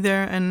Helveti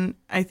there, and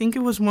I think it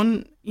was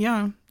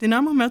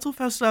Dynamo Metal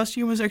Fest last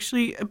year was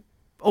actually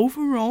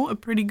overall a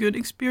pretty good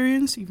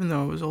experience, even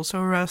though it was also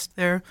a rest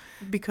there,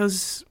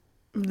 because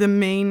the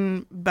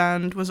main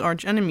band was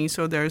Arch Enemy,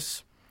 so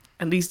there's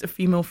at least a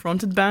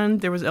female-fronted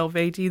band. There was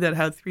Helveti that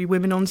had 3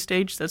 women on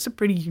stage. That's a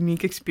pretty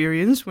unique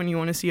experience when you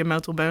want to see a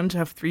metal band to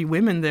have 3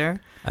 women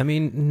there. I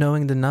mean,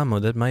 knowing Dynamo,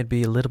 that might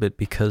be a little bit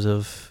because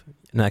of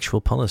an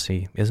actual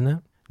policy, isn't it?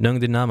 Knowing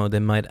Dynamo, they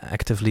might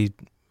actively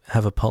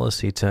have a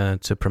policy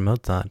to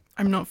promote that.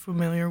 I'm not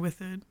familiar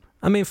with it.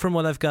 I mean, from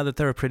what I've gathered,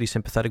 they're a pretty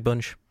sympathetic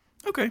bunch.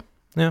 Okay.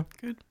 Yeah.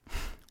 Good.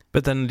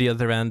 But then on the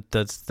other end,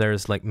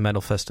 there's like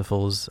metal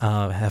festivals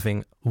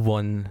having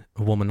one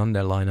woman on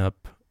their lineup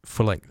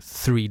for like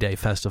 3-day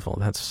festival.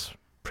 That's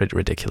pretty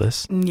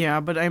ridiculous. Yeah,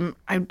 but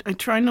I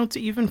try not to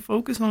even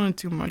focus on it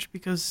too much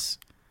because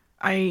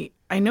I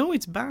know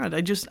it's bad.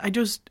 I just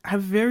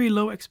have very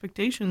low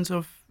expectations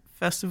of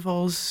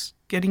festivals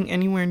getting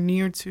anywhere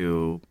near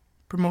to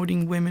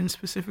promoting women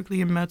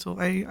specifically in metal.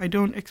 I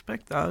don't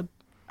expect that.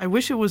 I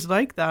wish it was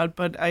like that,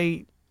 but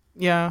I'm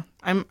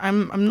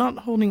not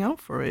holding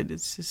out for it.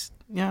 It's just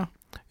You're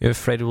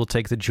afraid it will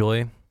take the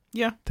joy?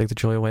 Yeah. Take the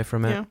joy away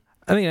from it? Yeah.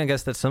 I mean, I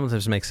guess that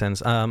sometimes makes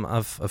sense.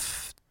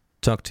 I've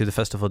talked to the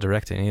festival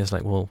director, and he's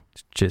like, "Well,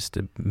 it's just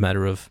a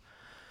matter of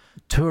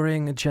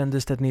touring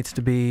agendas that needs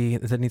to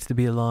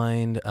be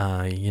aligned.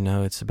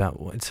 It's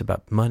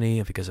about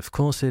money because of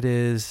course it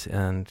is,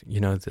 and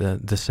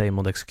the same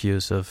old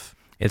excuse of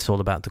it's all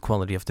about the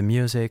quality of the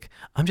music.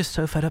 I'm just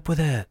so fed up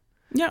with it."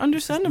 Yeah,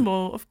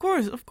 understandable. Of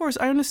course,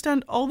 I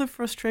understand all the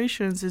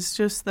frustrations. It's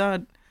just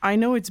that I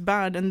know it's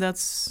bad, and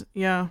that's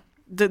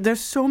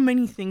there's so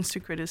many things to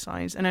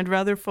criticize, and I'd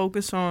rather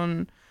focus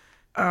on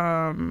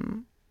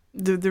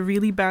the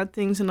really bad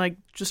things and like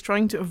just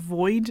trying to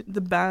avoid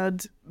the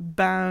bad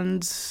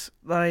bands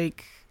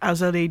like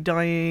Azadeh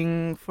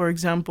Dying, for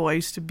example. I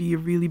used to be a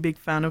really big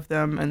fan of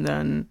them, and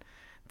then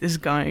this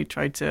guy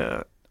tried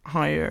to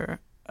hire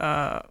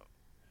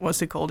what's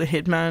it called, a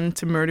hitman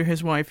to murder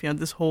his wife. He had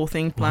this whole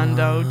thing planned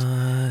out,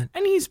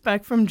 and he's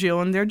back from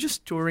jail, and they're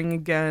just touring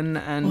again.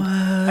 And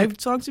I've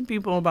talked to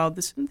people about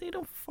this, and they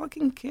don't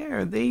fucking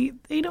care. They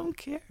don't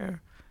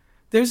care.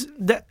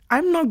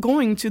 I'm not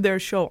going to their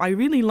show. I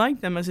really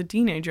liked them as a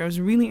teenager. I was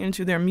really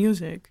into their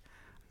music.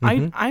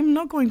 Mm-hmm. I'm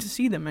not going to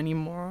see them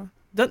anymore.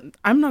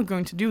 I'm not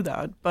going to do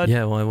that. But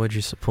yeah, why would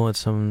you support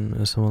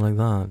someone like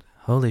that?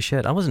 Holy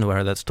shit! I wasn't aware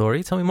of that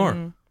story. Tell me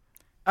more.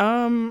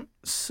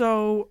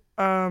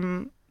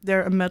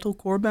 They're a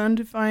metalcore band.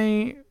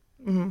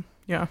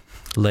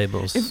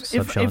 Labels.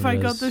 If I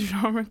got the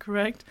genre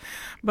correct,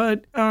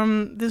 but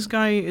this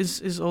guy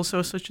is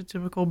also such a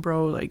typical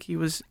bro. Like, he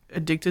was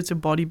addicted to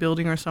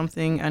bodybuilding or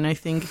something, and I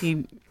think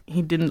he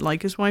didn't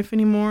like his wife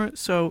anymore.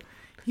 So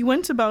he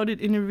went about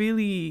it in a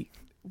really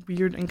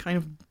weird and kind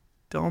of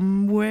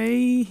dumb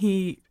way.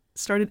 He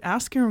started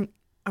asking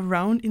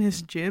around in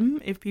his gym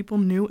if people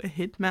knew a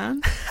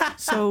hitman.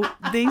 So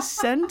they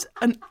sent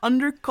an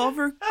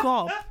undercover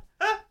cop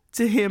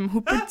to him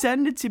who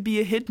pretended to be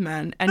a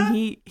hitman, and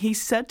he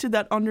said to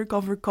that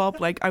undercover cop,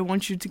 like, "I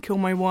want you to kill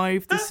my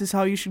wife. This is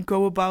how you should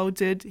go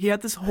about it." He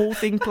had this whole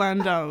thing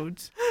planned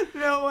out.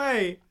 No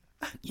way.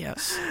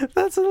 Yes.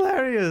 That's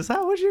hilarious.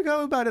 How would you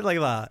go about it like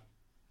that?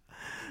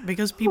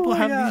 Because people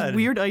have these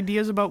weird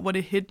ideas about what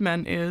a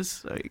hitman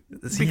is, like,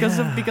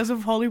 because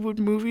of Hollywood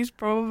movies,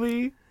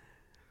 probably.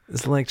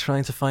 It's like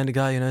trying to find a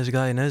guy who knows a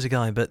guy who knows a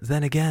guy, but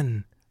then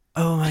again,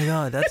 oh my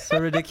god, that's so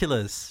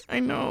ridiculous. I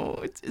know,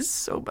 it's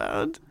so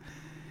bad.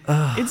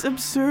 It's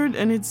absurd,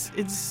 and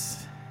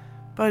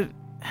but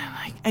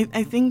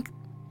I think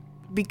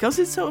because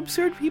it's so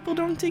absurd, people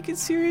don't take it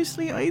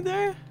seriously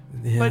either.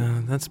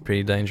 Yeah, that's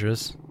pretty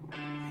dangerous.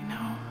 I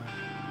know.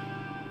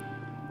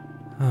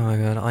 Oh my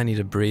god, I need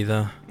a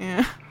breather.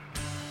 Yeah.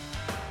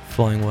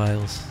 Flying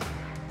Whales.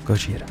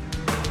 Gojira.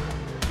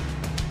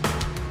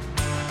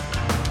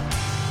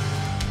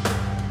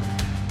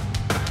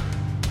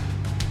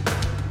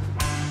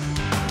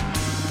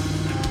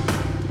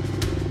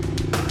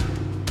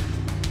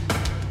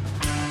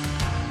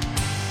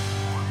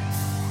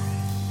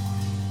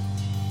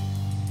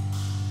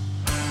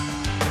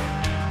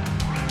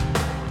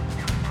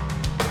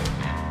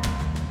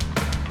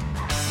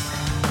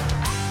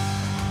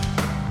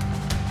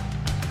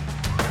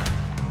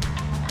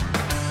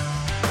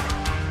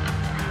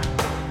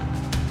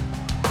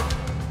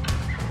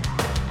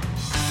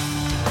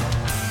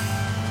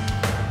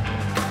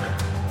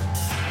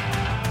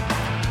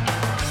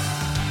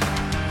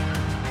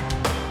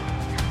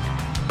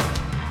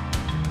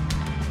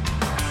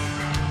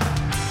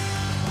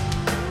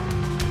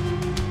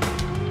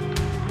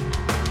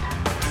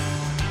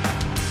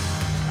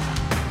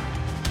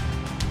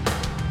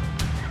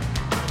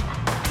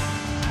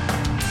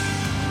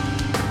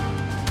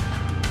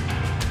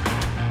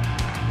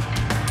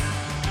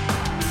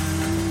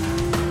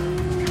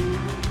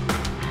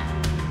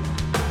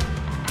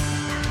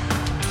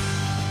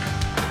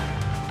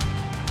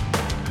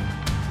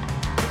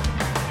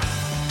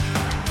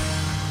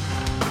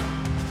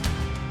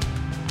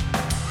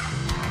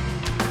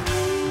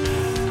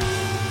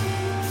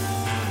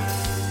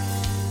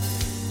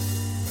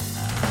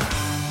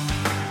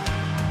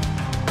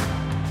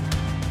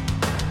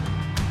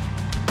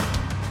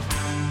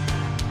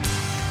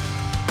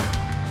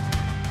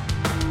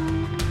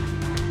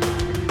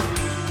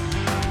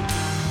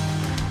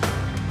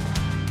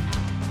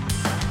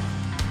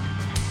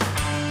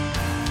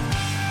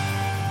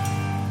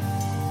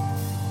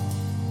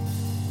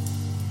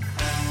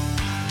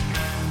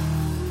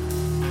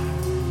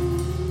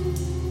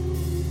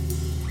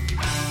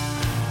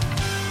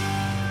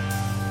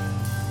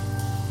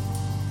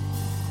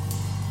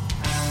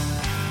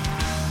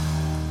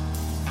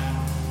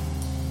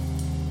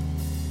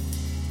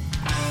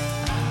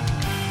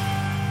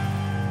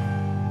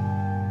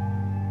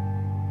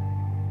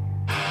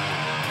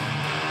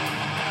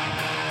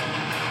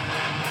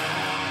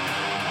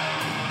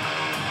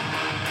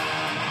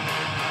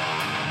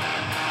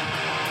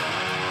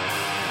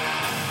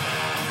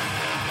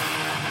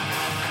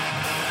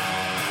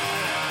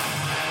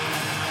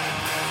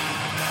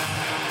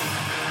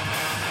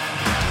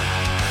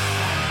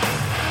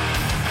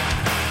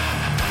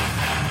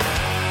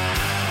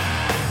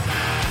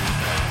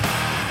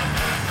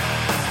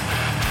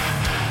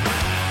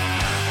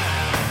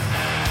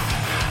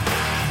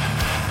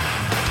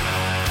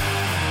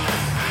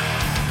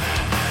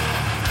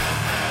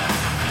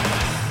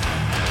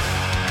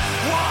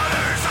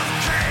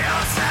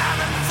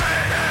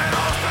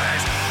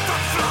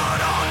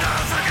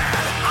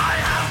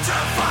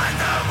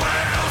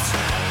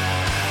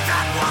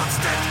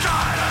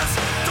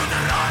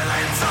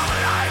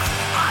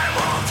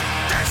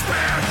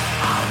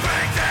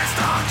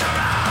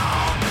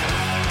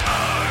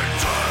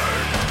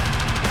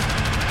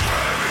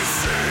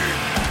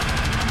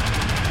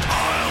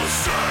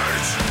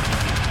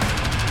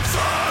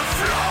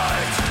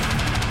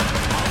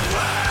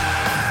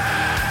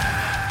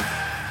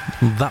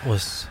 That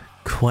was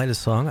quite a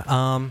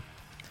song.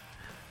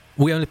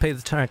 We only play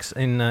the tracks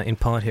in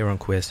part here on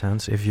Queer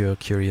Sounds. If you're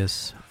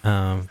curious,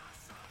 want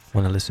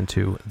to listen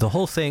to the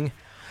whole thing,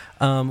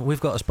 we've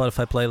got a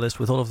Spotify playlist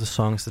with all of the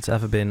songs that's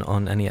ever been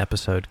on any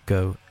episode.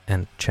 Go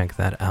and check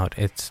that out.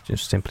 It's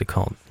just simply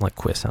called like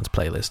Queer Sounds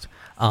Playlist.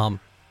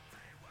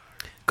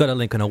 Got a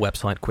link on our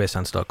website,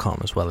 queersounds.com,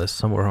 as well as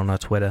somewhere on our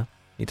Twitter.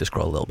 Need to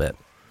scroll a little bit.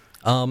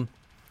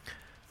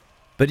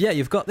 But yeah,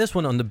 you've got this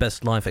one on the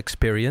Best Live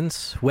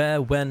Experience.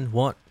 Where, when,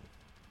 what?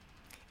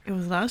 It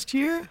was last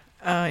year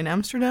in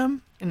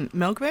Amsterdam, in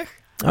Melkweg.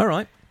 All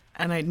right.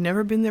 And I'd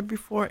never been there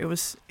before. It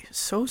was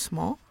so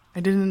small.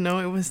 I didn't know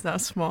it was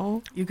that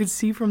small. You could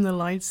see from the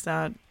lights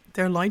that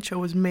their light show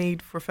was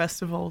made for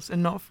festivals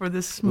and not for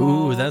this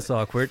small... Ooh, that's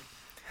awkward.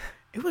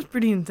 It was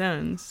pretty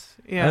intense.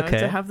 Yeah, okay.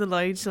 To have the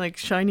lights like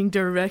shining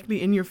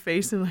directly in your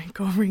face and like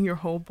covering your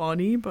whole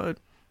body, but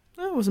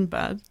it wasn't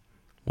bad.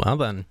 Well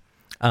then.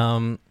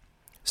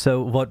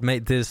 So what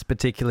made this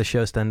particular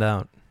show stand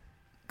out?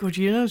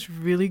 Gojira is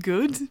really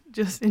good,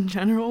 just in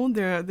general.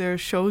 Their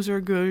shows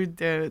are good.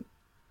 They're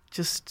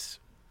just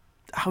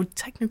how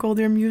technical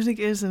their music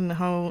is and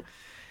how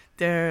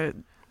their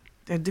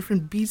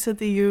different beats that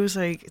they use.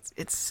 Like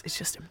it's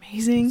just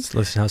amazing. It's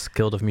listen how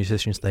skilled of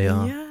musicians they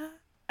are. Yeah,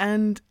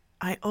 and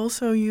I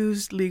also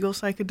used Legal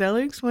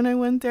Psychedelics when I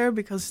went there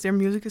because their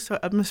music is so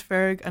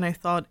atmospheric, and I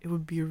thought it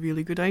would be a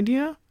really good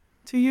idea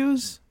to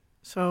use.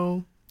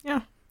 So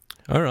yeah.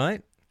 All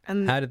right.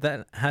 And how did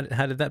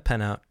that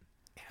pan out?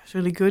 It was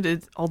really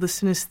good. All the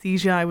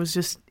synesthesia, I was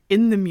just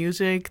in the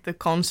music. The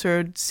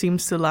concert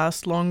seems to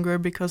last longer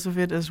because of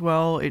it as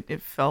well.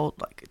 It felt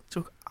like it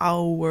took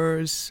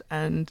hours,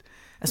 and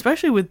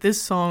especially with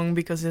this song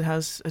because it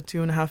has a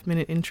 2.5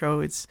 minute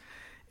intro.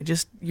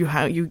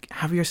 You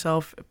have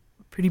yourself a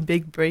pretty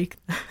big break.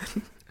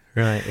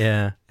 Right.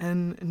 Yeah.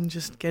 And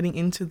just getting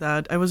into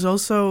that. I was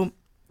also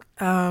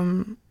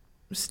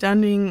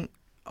standing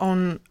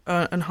on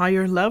a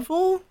higher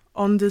level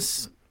on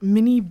this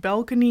mini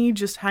balcony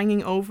just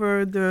hanging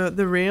over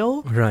the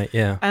rail. Right,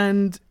 yeah.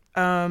 And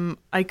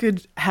I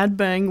could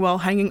headbang while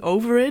hanging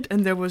over it,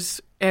 and there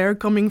was air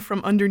coming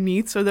from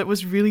underneath, so that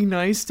was really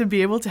nice to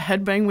be able to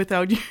headbang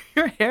without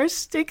your hair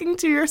sticking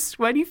to your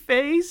sweaty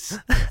face.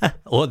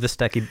 Or the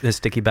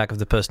sticky back of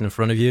the person in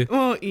front of you.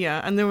 Well,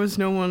 yeah, and there was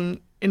no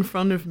one in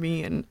front of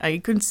me, and I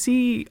could just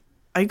see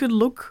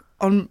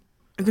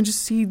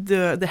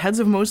the heads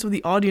of most of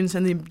the audience,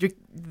 and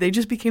they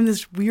just became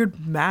this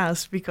weird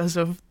mass because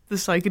of the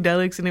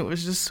psychedelics, and it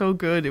was just so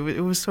good. It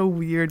was so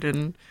weird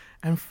and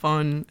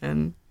fun,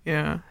 and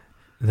yeah.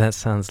 That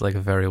sounds like a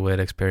very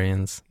weird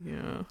experience.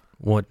 Yeah.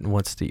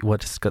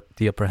 What's got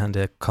the upper hand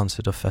at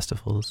concert or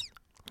festivals,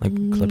 like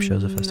club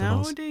shows or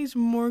festivals? Nowadays,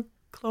 more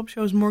club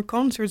shows, more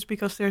concerts,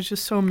 because there's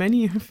just so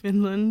many in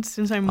Finland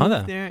since I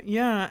moved there.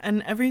 Yeah,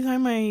 and every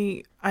time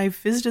I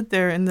visited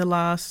there in the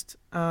last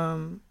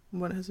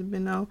what has it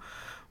been now,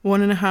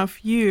 1.5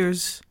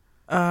 years.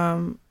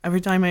 Every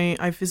time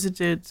I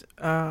visited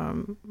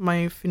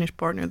my Finnish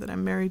partner that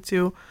I'm married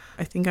to,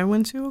 I think I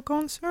went to a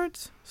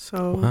concert.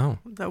 So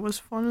That was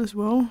fun as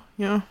well.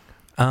 Yeah.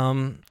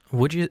 How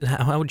would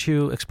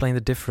you explain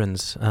the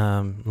difference,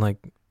 like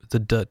the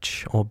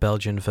Dutch or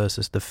Belgian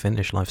versus the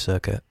Finnish live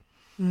circuit?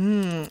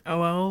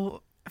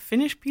 Well,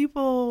 Finnish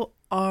people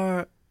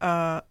are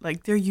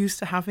they're used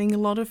to having a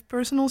lot of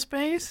personal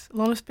space, a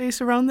lot of space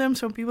around them.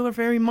 So people are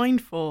very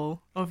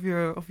mindful of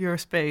your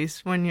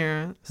space when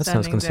you're that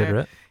standing sounds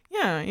considerate.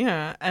 There.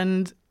 Yeah,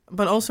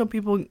 but also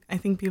I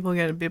think people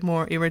get a bit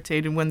more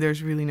irritated when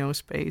there's really no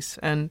space.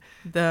 And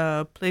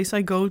the place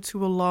I go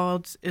to a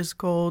lot is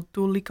called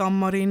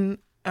Tullikammarin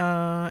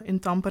in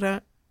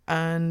Tampere,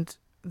 and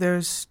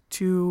there's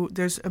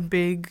a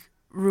big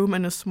room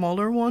and a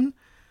smaller one.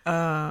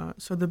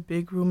 So the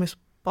big room is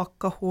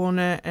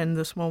Pakkahuone and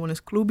the small one is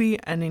Klubi.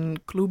 And in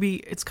Klubi,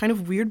 it's kind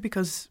of weird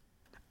because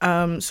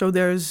so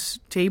there's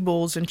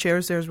tables and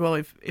chairs there as well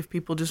if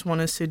people just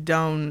want to sit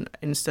down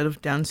instead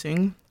of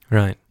dancing.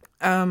 Right.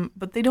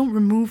 But they don't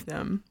remove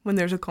them when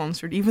there's a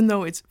concert, even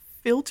though it's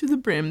filled to the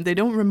brim. They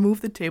don't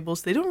remove the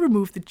tables. They don't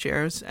remove the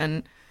chairs.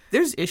 And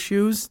there's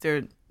issues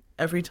there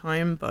every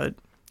time, but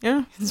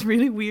yeah, it's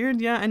really weird.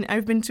 Yeah, and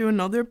I've been to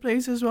another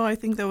place as well. I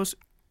think that was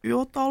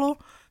Yötalo.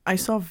 I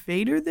saw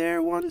Vader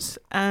there once,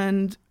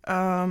 and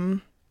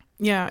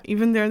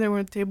even there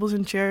were tables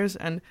and chairs,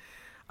 and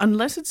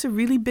unless it's a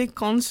really big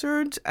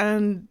concert,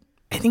 and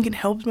I think it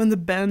helps when the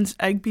bands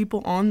egg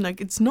people on, like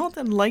it's not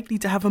that likely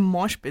to have a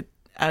mosh pit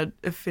at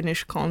a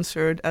Finnish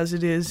concert as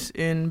it is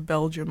in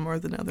Belgium or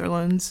the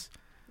Netherlands.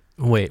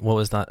 Wait, what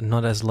was that?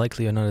 Not as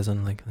likely or not as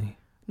unlikely?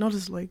 Not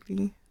as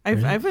likely.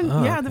 Really?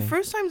 Okay. The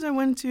first times I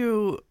went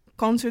to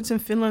concerts in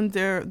Finland,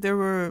 there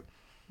were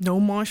no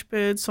mosh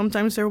pits.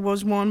 Sometimes there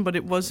was one, but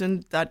it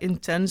wasn't that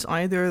intense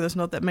either. There's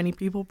not that many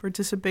people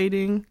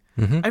participating.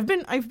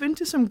 Mm-hmm. I've been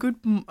to some good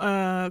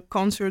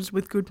concerts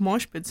with good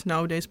mosh pits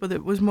nowadays, but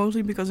it was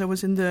mostly because I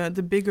was in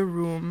the bigger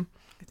room.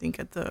 I think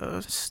at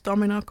the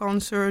Stamina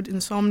concert,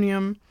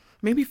 Insomnium,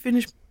 maybe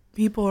Finnish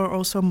people are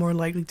also more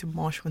likely to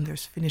mosh when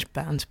there's Finnish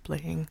bands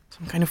playing.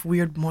 Some kind of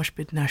weird mosh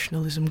pit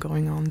nationalism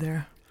going on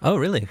there. Oh,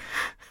 really?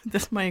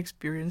 That's my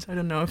experience. I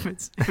don't know if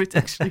it's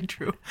actually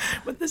true,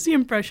 but that's the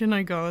impression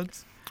I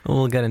got.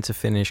 We'll get into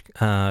Finnish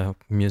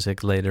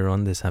music later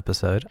on this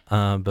episode.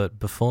 But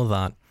before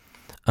that,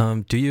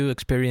 do you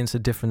experience a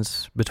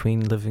difference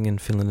between living in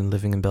Finland and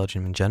living in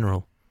Belgium in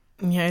general?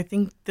 Yeah, I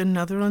think the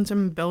Netherlands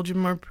and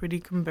Belgium are pretty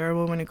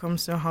comparable when it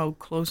comes to how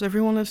close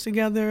everyone lives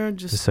together.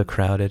 It's so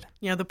crowded.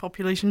 Yeah, the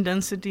population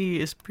density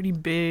is pretty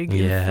big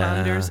in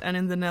Flanders and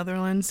in the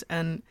Netherlands.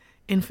 And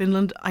in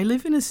Finland, I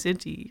live in a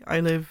city.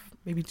 I live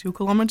maybe 2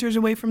 kilometers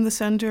away from the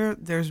center.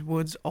 There's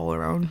woods all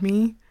around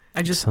me.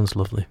 Sounds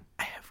lovely.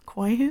 I have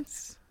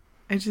quiet.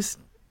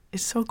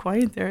 It's so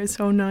quiet there. It's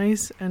so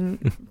nice, and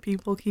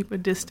people keep a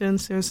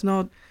distance. There's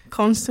not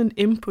constant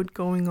input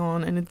going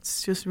on, and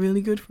it's just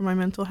really good for my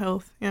mental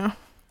health. Yeah,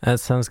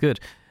 that sounds good.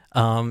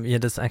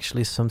 That's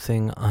actually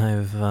something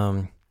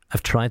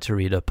I've tried to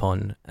read up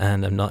on,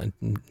 and I'm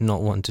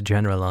not wanting to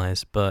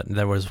generalize, but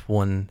there was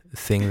one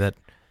thing that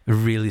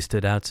really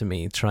stood out to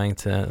me, trying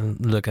to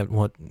look at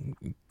what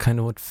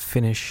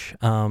Finnish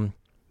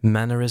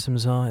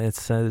mannerisms are. It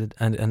said,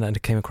 and I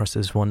came across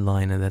this one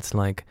line, and that's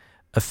like,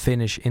 a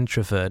Finnish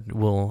introvert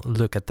will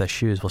look at their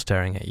shoes while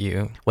staring at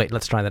you. Wait,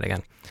 let's try that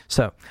again.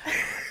 So,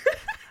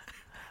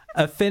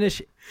 a Finnish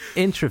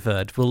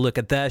introvert will look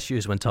at their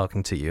shoes when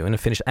talking to you, and a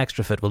Finnish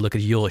extrovert will look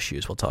at your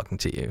shoes while talking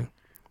to you.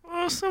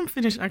 Well, some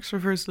Finnish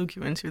extroverts look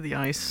you into the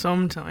eyes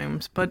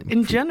sometimes, but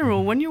in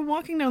general, when you're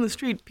walking down the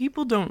street,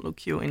 people don't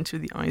look you into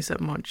the eyes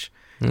that much.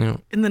 Yeah.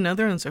 In the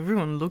Netherlands,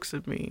 everyone looks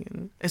at me.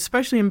 And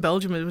especially in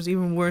Belgium, it was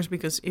even worse,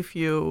 because if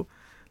you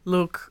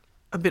look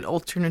a bit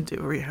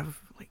alternative, or you have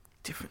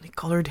differently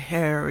colored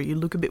hair, or you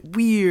look a bit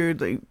weird,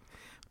 like,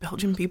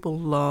 Belgian people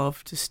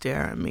love to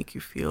stare and make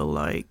you feel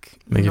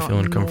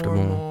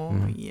uncomfortable.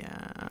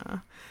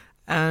 Yeah.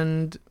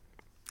 And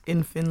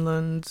in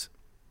Finland,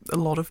 a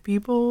lot of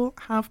people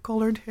have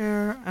colored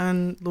hair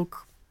and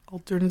look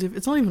alternative.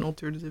 It's not even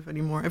alternative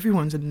anymore.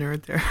 Everyone's a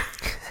nerd there.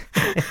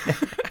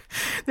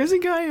 There's a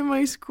guy in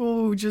my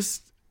school who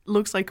just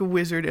looks like a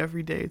wizard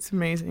every day. It's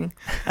amazing.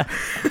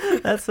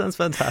 That sounds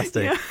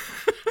fantastic. Yeah.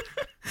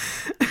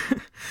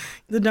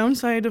 The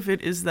downside of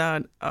it is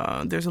that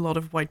there's a lot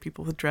of white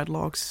people with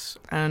dreadlocks,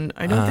 and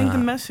I don't think the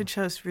message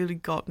has really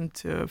gotten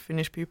to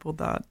Finnish people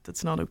that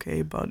that's not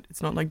okay, but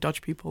it's not like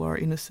Dutch people are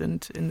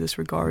innocent in this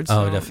regard.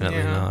 So,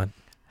 definitely not.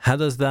 How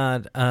does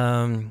that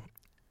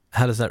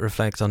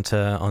reflect onto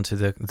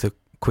the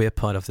queer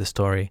part of the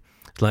story?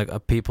 Like,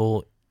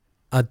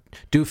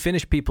 do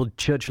Finnish people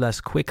judge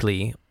less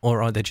quickly,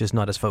 or are they just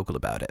not as vocal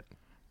about it?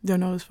 They're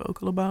not as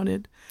vocal about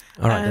it.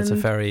 All right, that's a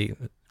very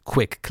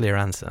quick, clear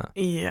answer.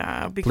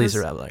 Yeah, because please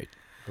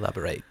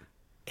elaborate.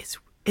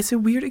 It's a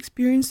weird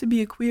experience to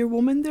be a queer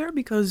woman there,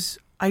 because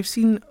I've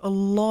seen a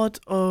lot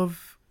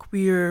of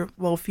queer,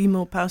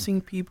 female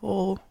passing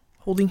people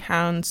holding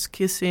hands,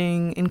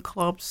 kissing in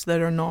clubs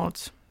that are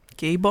not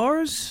gay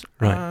bars.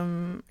 Right.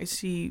 I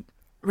see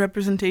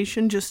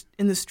representation just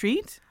in the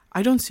street.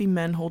 I don't see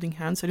men holding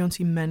hands. I don't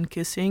see men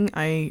kissing.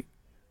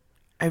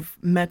 I've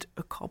met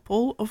a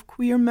couple of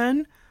queer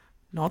men,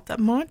 not that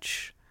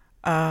much.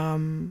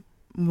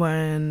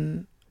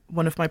 When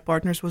one of my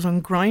partners was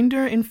on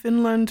Grindr in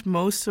Finland,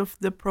 most of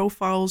the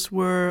profiles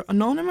were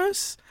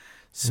anonymous.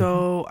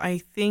 So I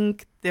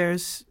think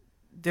there's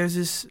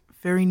this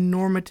very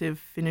normative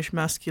Finnish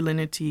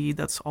masculinity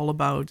that's all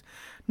about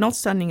not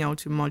standing out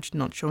too much,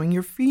 not showing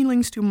your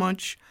feelings too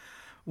much,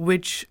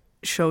 which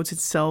shows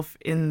itself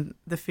in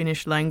the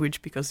Finnish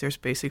language, because there's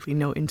basically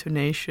no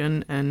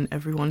intonation and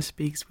everyone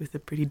speaks with a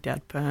pretty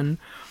deadpan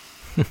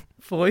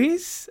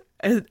voice,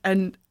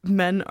 and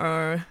men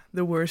are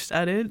the worst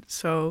at it.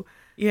 So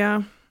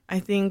yeah, I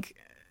think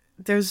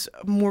there's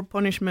more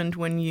punishment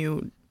when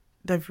you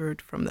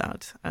divert from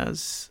that,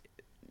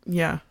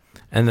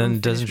 and then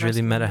it doesn't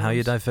really matter how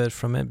you divert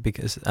from it,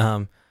 because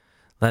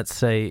let's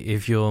say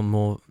if you're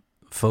more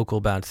vocal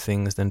about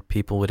things than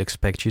people would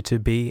expect you to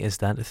be, is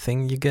that a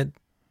thing you get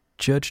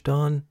judged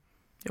on?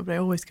 Yeah, but I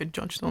always get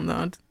judged on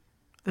that.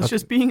 That's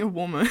just being a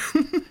woman.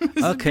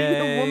 Okay,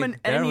 being a woman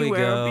there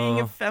anywhere, being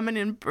a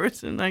feminine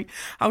person. Like,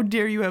 how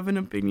dare you have an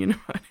opinion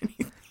about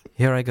anything?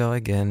 Here I go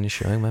again,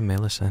 showing my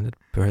male-ascended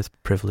birth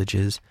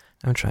privileges.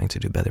 I'm trying to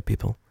do better,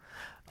 people.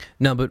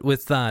 No, but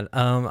with that,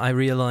 I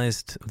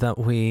realized that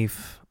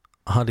we've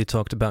hardly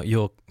talked about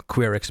your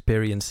queer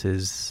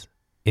experiences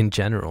in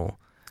general.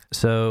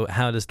 So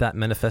how does that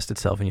manifest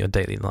itself in your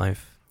daily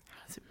life?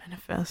 How does it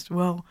manifest?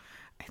 Well,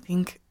 I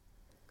think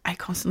I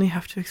constantly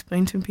have to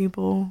explain to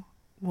people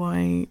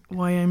why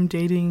I'm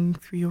dating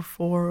 3 or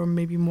 4 or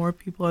maybe more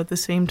people at the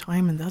same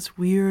time, and that's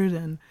weird.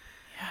 And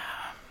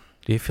yeah.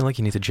 Do you feel like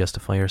you need to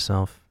justify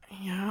yourself?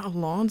 Yeah, a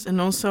lot. And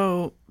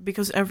also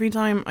because every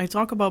time I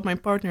talk about my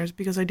partners,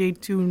 because I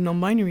date 2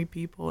 non-binary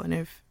people, and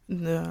if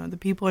the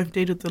people I've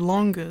dated the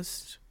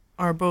longest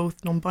are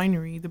both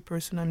non-binary, the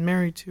person I'm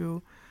married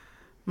to,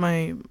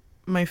 my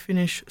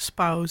Finnish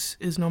spouse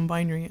is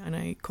non-binary, and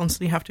I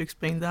constantly have to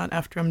explain that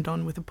after I'm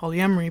done with the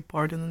polyamory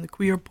part and then the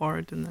queer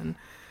part, and then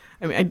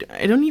I mean,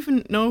 I don't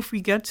even know if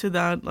we get to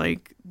that,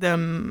 like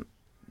them,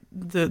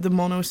 the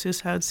mono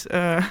cis heads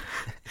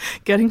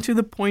getting to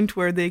the point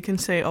where they can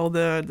say all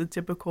the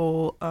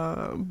typical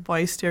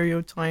bi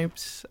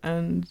stereotypes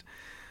and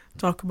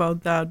talk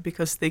about that,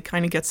 because they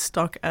kind of get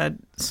stuck at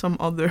some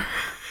other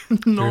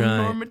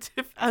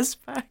non-normative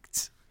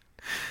aspects.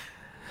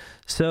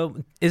 So,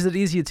 is it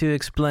easier to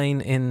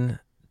explain in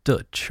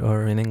Dutch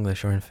or in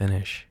English or in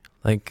Finnish?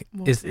 Like,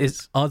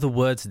 are the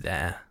words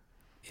there?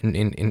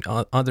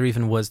 Are there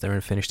even words there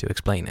in Finnish to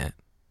explain it?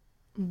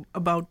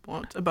 About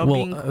what? About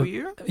being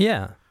queer?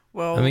 Yeah.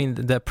 Well, I mean,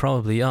 there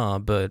probably are,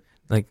 but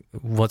like,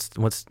 what's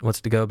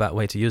the go-about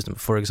way to use them?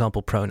 For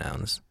example,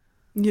 pronouns.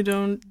 You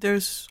don't.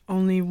 There's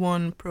only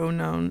one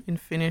pronoun in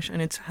Finnish,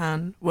 and it's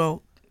hän.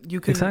 Well, you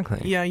can.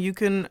 Exactly. Yeah, you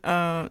can.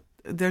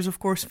 There's of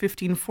course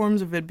 15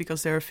 forms of it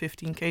because there are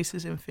 15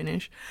 cases in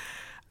Finnish.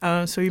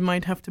 So you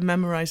might have to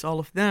memorize all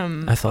of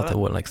them. I thought there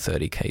were like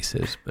 30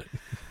 cases, but...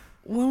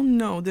 Well,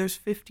 no, there's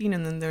 15,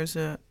 and then there's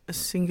a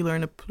singular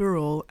and a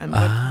plural, and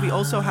but we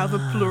also have a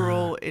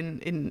plural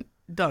in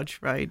Dutch,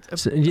 right?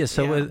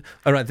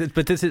 All right,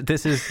 but this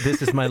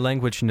is my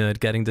language nerd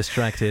getting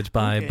distracted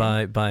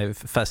by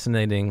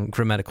fascinating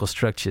grammatical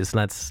structures.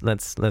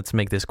 Let's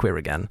make this queer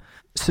again.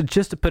 So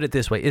just to put it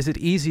this way, is it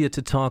easier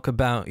to talk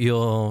about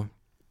your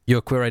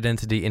queer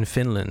identity in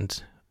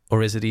Finland,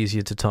 or is it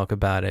easier to talk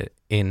about it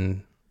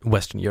in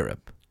Western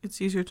Europe?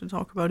 It's easier to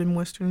talk about in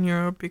Western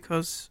Europe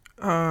because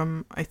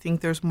I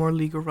think there's more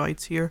legal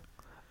rights here.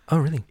 Oh,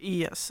 really?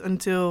 Yes.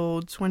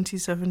 Until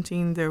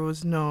 2017, there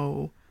was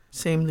no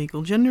same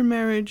legal gender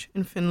marriage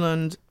in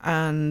Finland.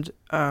 And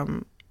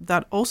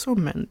that also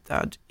meant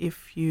that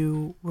if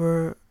you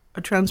were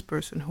a trans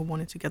person who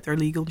wanted to get their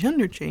legal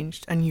gender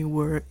changed and you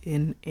were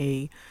in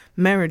a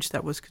marriage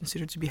that was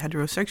considered to be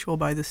heterosexual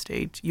by the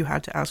state, you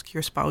had to ask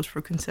your spouse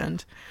for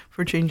consent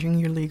for changing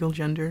your legal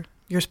gender.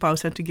 Your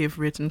spouse had to give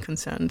written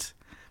consent,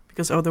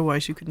 because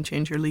otherwise you couldn't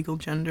change your legal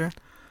gender.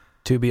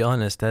 To be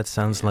honest, that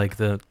sounds like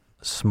the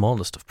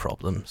smallest of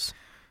problems.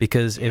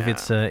 Because if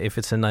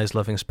it's a nice,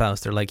 loving spouse,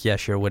 they're like, yeah,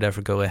 sure,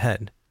 whatever, go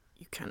ahead.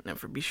 You can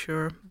never be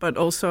sure. But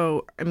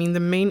also, I mean, the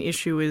main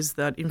issue is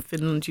that in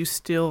Finland you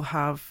still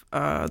have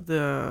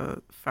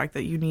the fact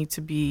that you need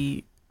to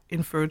be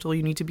infertile,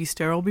 you need to be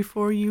sterile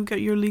before you get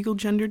your legal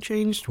gender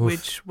changed,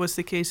 which was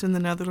the case in the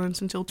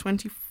Netherlands until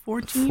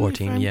 2014,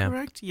 if I'm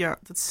correct. Yeah,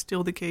 that's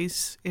still the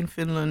case in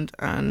Finland,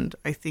 and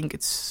I think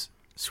it's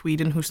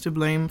Sweden who's to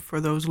blame for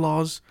those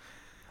laws.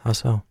 How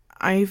so?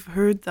 I've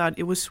heard that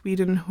it was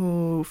Sweden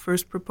who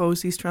first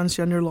proposed these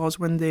transgender laws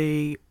when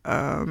they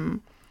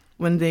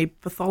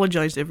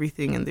pathologized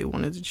everything and they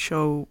wanted to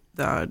show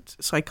that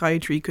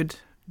psychiatry could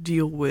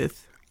deal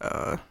with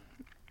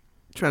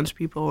trans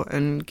people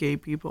and gay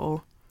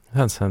people.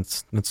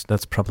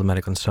 That's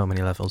problematic on so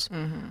many levels.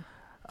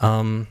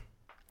 Mm-hmm.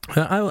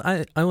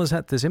 I always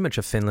had this image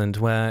of Finland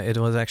where it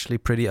was actually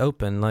pretty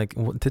open. Like,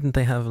 didn't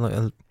they have like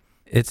a...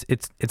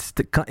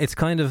 It's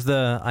kind of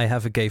the I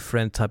have a gay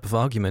friend type of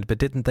argument, but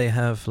didn't they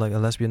have like a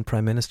lesbian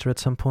prime minister at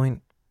some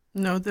point?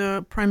 No,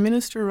 the prime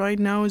minister right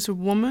now is a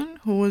woman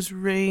who was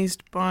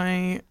raised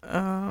by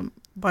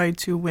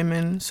two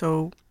women.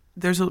 So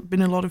there's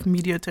been a lot of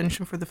media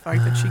attention for the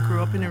fact that she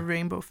grew up in a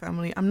rainbow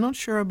family. I'm not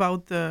sure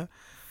about the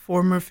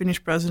former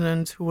Finnish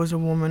president who was a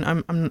woman.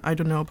 I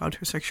don't know about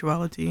her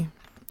sexuality.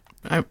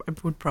 I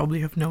would probably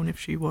have known if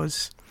she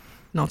was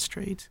not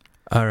straight.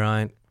 All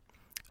right.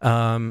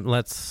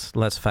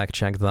 Let's fact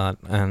check that,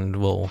 and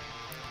we'll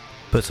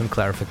put some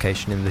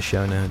clarification in the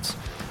show notes.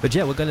 But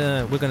yeah, we're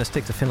gonna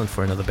stick to Finland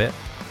for another bit.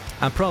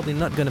 I'm probably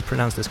not gonna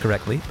pronounce this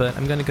correctly, but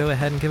I'm gonna go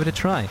ahead and give it a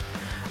try.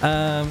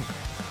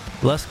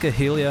 Laske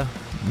hiljaa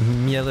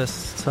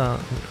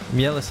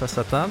mielessä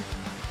sataan.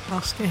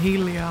 Laske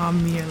hiljaa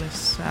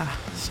mielessä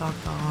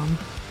sataan.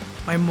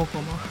 Vai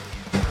mokoma?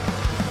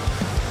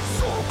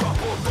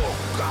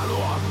 Sulkaputukka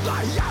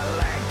luotta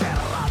jälleen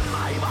kerran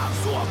aivan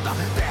suotta.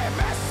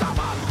 Teemme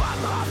saman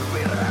vanhan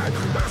virheen.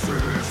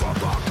 Esiin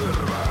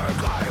sotakirveen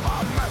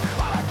kaivamme.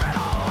 Olen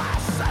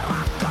pedollassa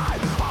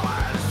rakkain.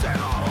 Olen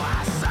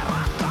senollassa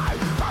rakkain.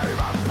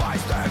 Päivän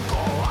paisteen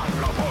kohan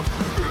loput.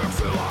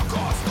 Yöksi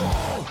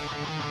lakastuu.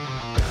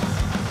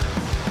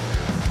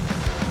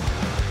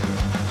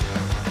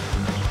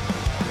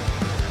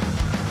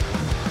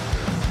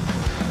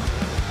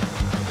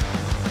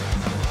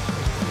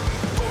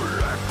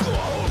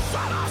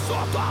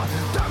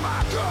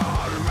 Tämäkö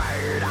on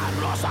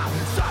meidän osa?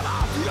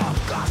 Sanat,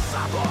 jotka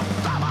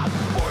satuttavat.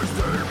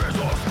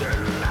 Muistilmisusti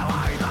ne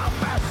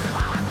laitamme.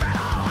 Olen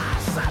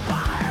pedollassa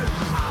pahin.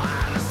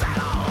 Olen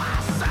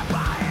senollassa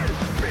pahin.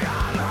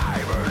 Pian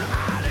häivyn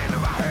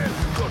äänin vähin.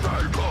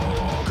 Kuten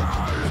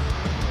kulkeen.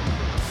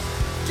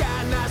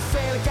 Käännä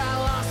selkä,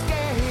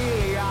 laske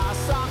hiljaa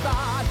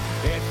sataan.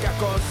 Etkä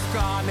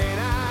koskaan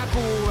enää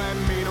kuule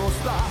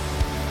minusta.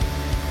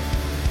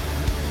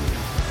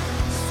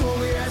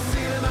 Sulje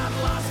silmät,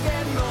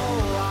 laske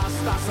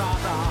nollasta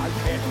sataan,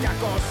 etkä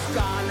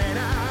koskaan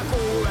enää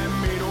kuule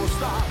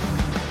minusta.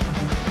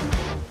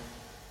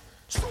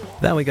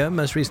 There we go,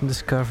 most recent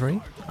discovery.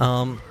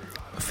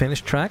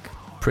 Finnish track.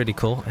 pretty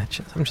cool.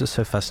 I'm just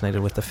so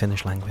fascinated with the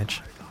Finnish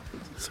language.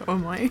 So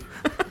am I.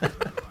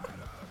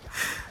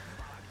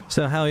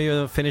 So how are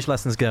your Finnish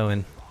lessons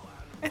going?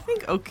 I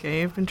think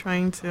okay. I've been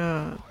trying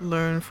to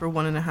learn for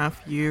 1.5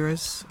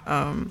 years.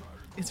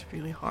 It's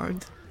really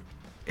hard.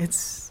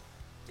 It's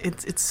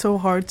so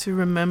hard to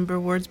remember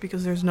words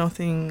because there's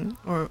nothing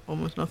or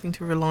almost nothing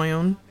to rely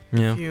on.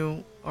 Yeah. If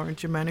you are a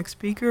Germanic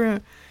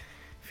speaker,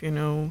 if you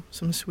know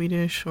some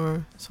Swedish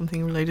or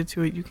something related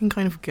to it, you can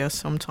kind of guess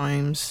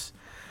sometimes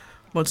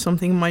what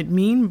something might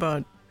mean,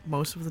 but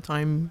most of the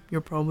time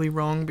you're probably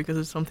wrong because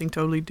it's something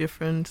totally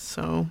different.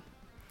 So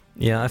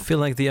yeah, I feel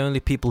like the only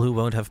people who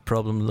won't have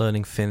problem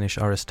learning Finnish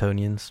are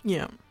Estonians.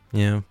 yeah.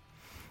 Yeah.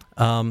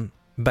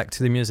 Back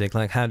to the music.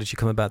 Like, how did you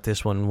come about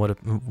this one?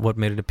 What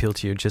made it appeal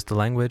to you? Just the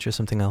language or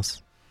something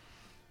else?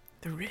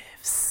 The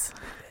riffs.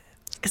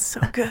 It's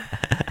so good.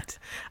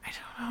 I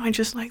don't know. I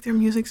just like their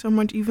music so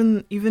much,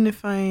 even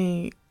if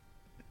I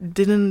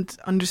didn't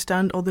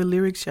understand all the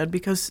lyrics yet,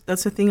 because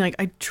that's the thing. Like,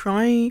 I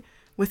try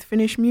with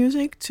Finnish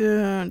music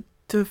to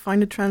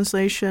find a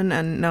translation,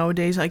 and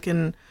nowadays I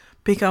can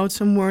pick out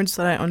some words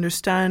that I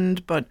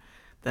understand, but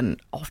then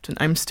often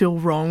I'm still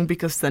wrong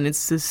because then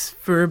it's this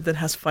verb that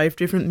has 5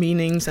 different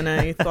meanings, and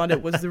I thought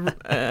it was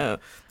the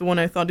one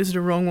I thought is the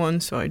wrong one,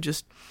 so I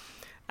just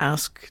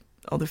ask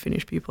all the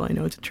Finnish people I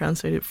know to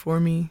translate it for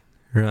me.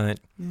 Right.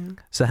 Yeah.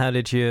 So how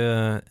did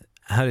you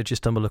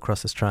stumble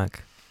across this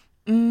track?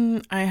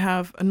 I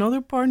have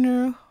another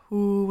partner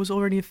who was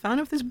already a fan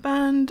of this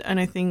band, and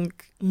I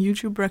think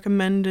YouTube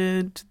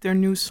recommended their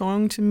new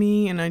song to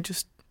me, and I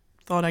just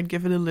thought I'd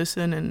give it a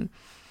listen, and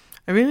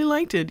I really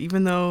liked it,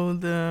 even though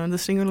the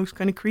singer looks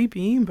kind of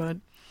creepy, but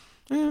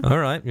yeah. All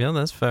right, yeah,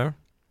 that's fair.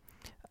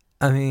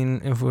 I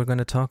mean, if we're going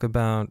to talk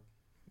about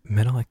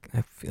metal,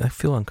 I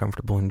feel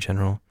uncomfortable in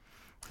general.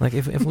 Like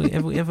if we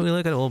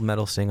look at old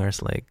metal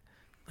singers, like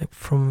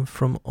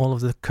from all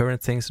of the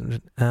current things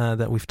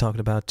that we've talked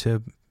about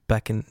to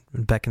back in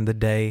the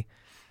day,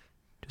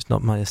 just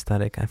not my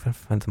aesthetic. I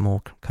find them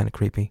all kind of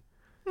creepy.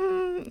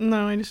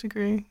 No, I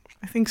disagree.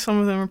 I think some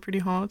of them are pretty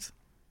hot.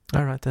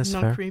 All right, that's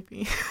not fair.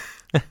 Creepy.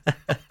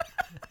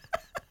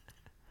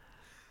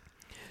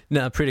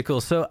 No, pretty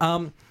cool. So,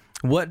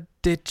 what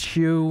did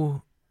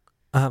you?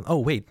 Oh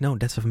wait, no,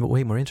 that's a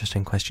way more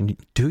interesting question.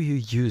 Do you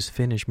use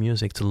Finnish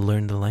music to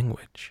learn the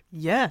language?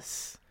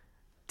 Yes,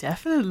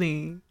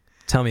 definitely.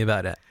 Tell me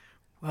about it.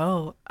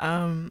 Well,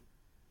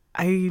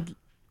 I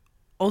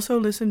also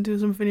listen to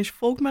some Finnish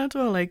folk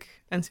metal like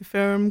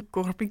Ensiferum,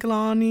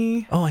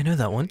 Korpiklani. Oh, I know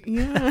that one.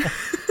 Yeah.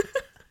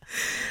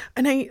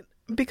 And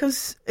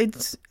because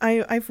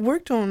I've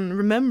worked on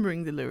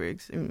remembering the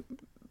lyrics,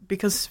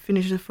 because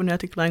Finnish is a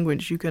phonetic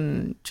language, you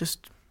can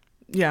just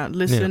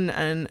listen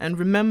and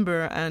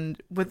remember,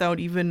 and without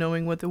even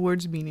knowing what the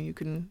words mean, you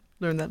can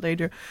learn that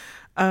later.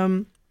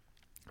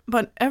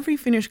 But every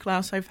Finnish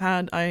class I've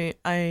had,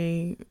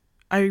 I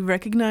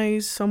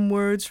recognize some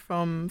words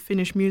from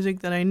Finnish music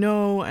that I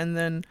know, and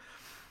then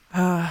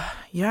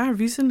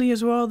recently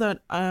as well that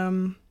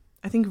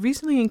I think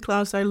recently in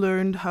class I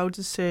learned how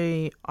to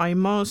say I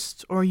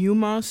must or you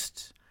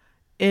must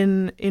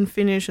in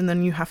Finnish, and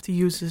then you have to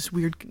use this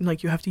weird,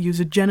 like you have to use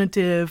a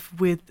genitive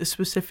with a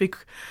specific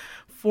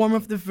form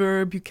of the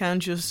verb. It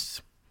can't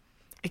just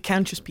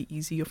be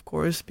easy, of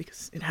course,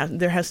 because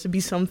there has to be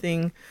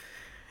something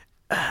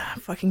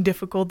fucking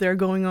difficult there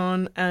going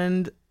on,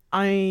 and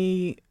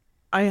I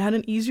had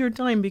an easier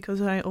time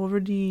because I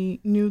already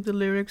knew the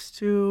lyrics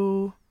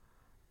to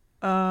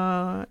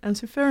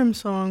Ensiferum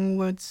song,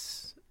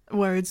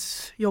 where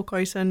it's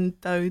jokaisen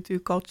täytyy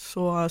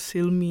katsoa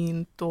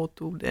silmiin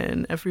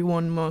totuuden.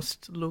 Everyone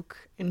must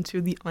look into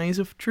the eyes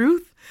of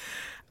truth.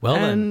 Well,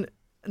 and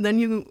then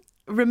you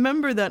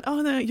remember that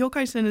the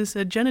jokaisen is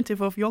a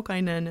genitive of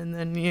jokainen, and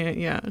then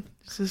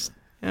it's just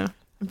it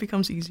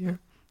becomes easier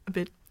a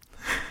bit.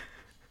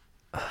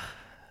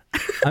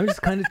 I'm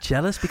just kind of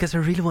jealous because I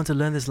really want to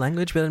learn this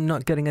language, but I'm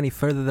not getting any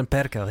further than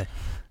perkele.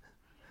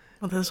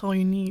 Well, that's all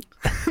you need.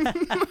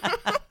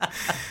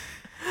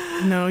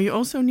 No, you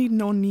also need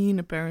no niin,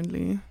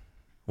 apparently.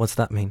 What's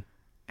that mean?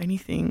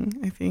 Anything,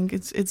 I think.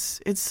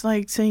 It's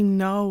like saying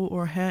no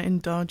or he in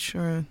Dutch,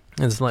 or...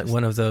 It's like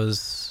one of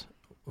those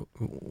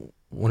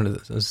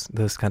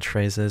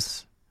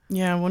catchphrases.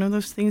 Yeah, one of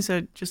those things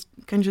that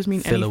can just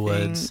mean filler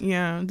anything. Words.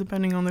 Yeah,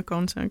 depending on the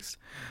context.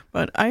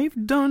 But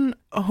I've done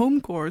a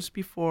home course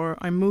before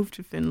I moved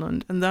to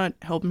Finland, and that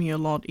helped me a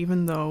lot,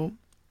 even though,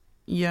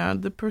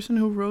 the person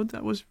who wrote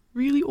that was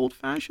really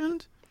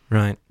old-fashioned.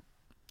 Right.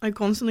 I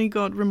constantly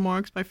got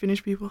remarks by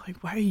Finnish people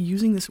like, why are you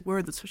using this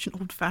word? That's such an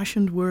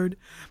old-fashioned word.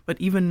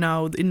 But even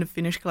now, in the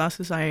Finnish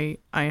classes I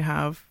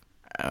have,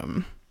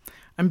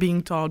 I'm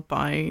being taught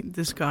by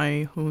this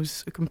guy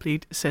who's a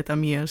complete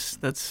setämies.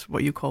 That's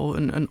what you call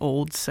an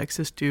old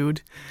sexist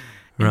dude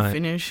in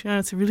Finnish. Yeah,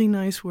 it's a really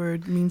nice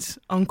word. It means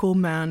uncle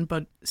man,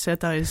 but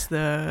setä is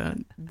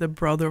the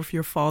brother of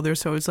your father.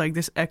 So it's like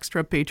this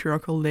extra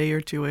patriarchal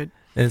layer to it.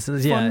 It's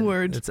fun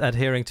word. It's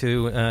adhering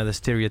to the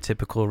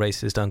stereotypical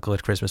racist uncle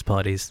at Christmas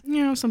parties.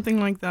 Yeah, something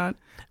like that.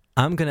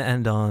 I'm going to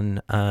end on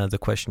the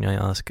question I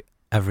ask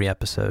every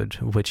episode,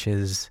 which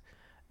is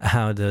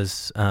how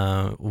does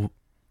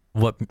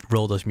what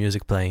role does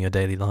music play in your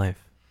daily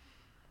life?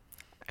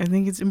 I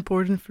think it's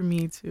important for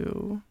me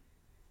to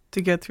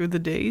get through the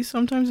day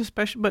sometimes,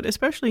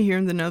 especially here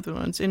in the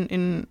Netherlands.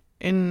 In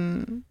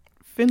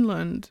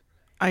Finland,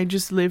 I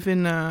just live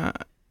in a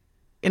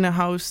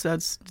house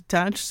that's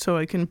detached, so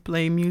I can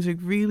play music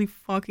really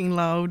fucking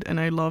loud, and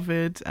I love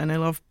it, and I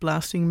love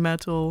blasting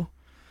metal,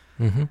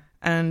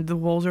 and the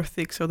walls are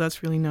thick, so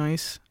that's really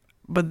nice.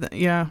 But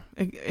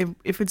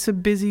if it's a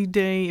busy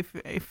day,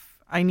 if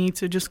I need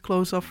to just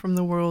close off from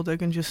the world, I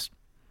can just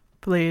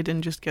play it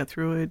and just get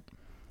through it.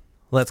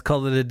 Let's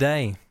call it a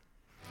day.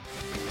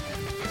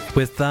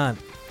 With that,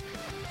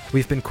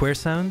 we've been Queer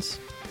Sounds.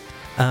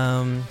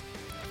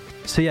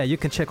 So yeah, you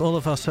can check all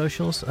of our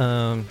socials.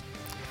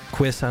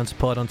 Queer Sounds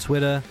Pod on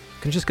Twitter.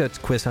 You can just go to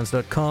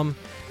queersounds.com,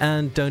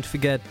 and don't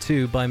forget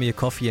to buy me a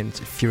coffee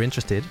if you're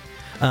interested.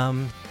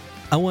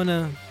 I want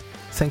to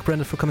thank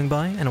Brenda for coming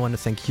by, and I want to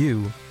thank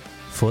you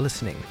for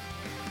listening.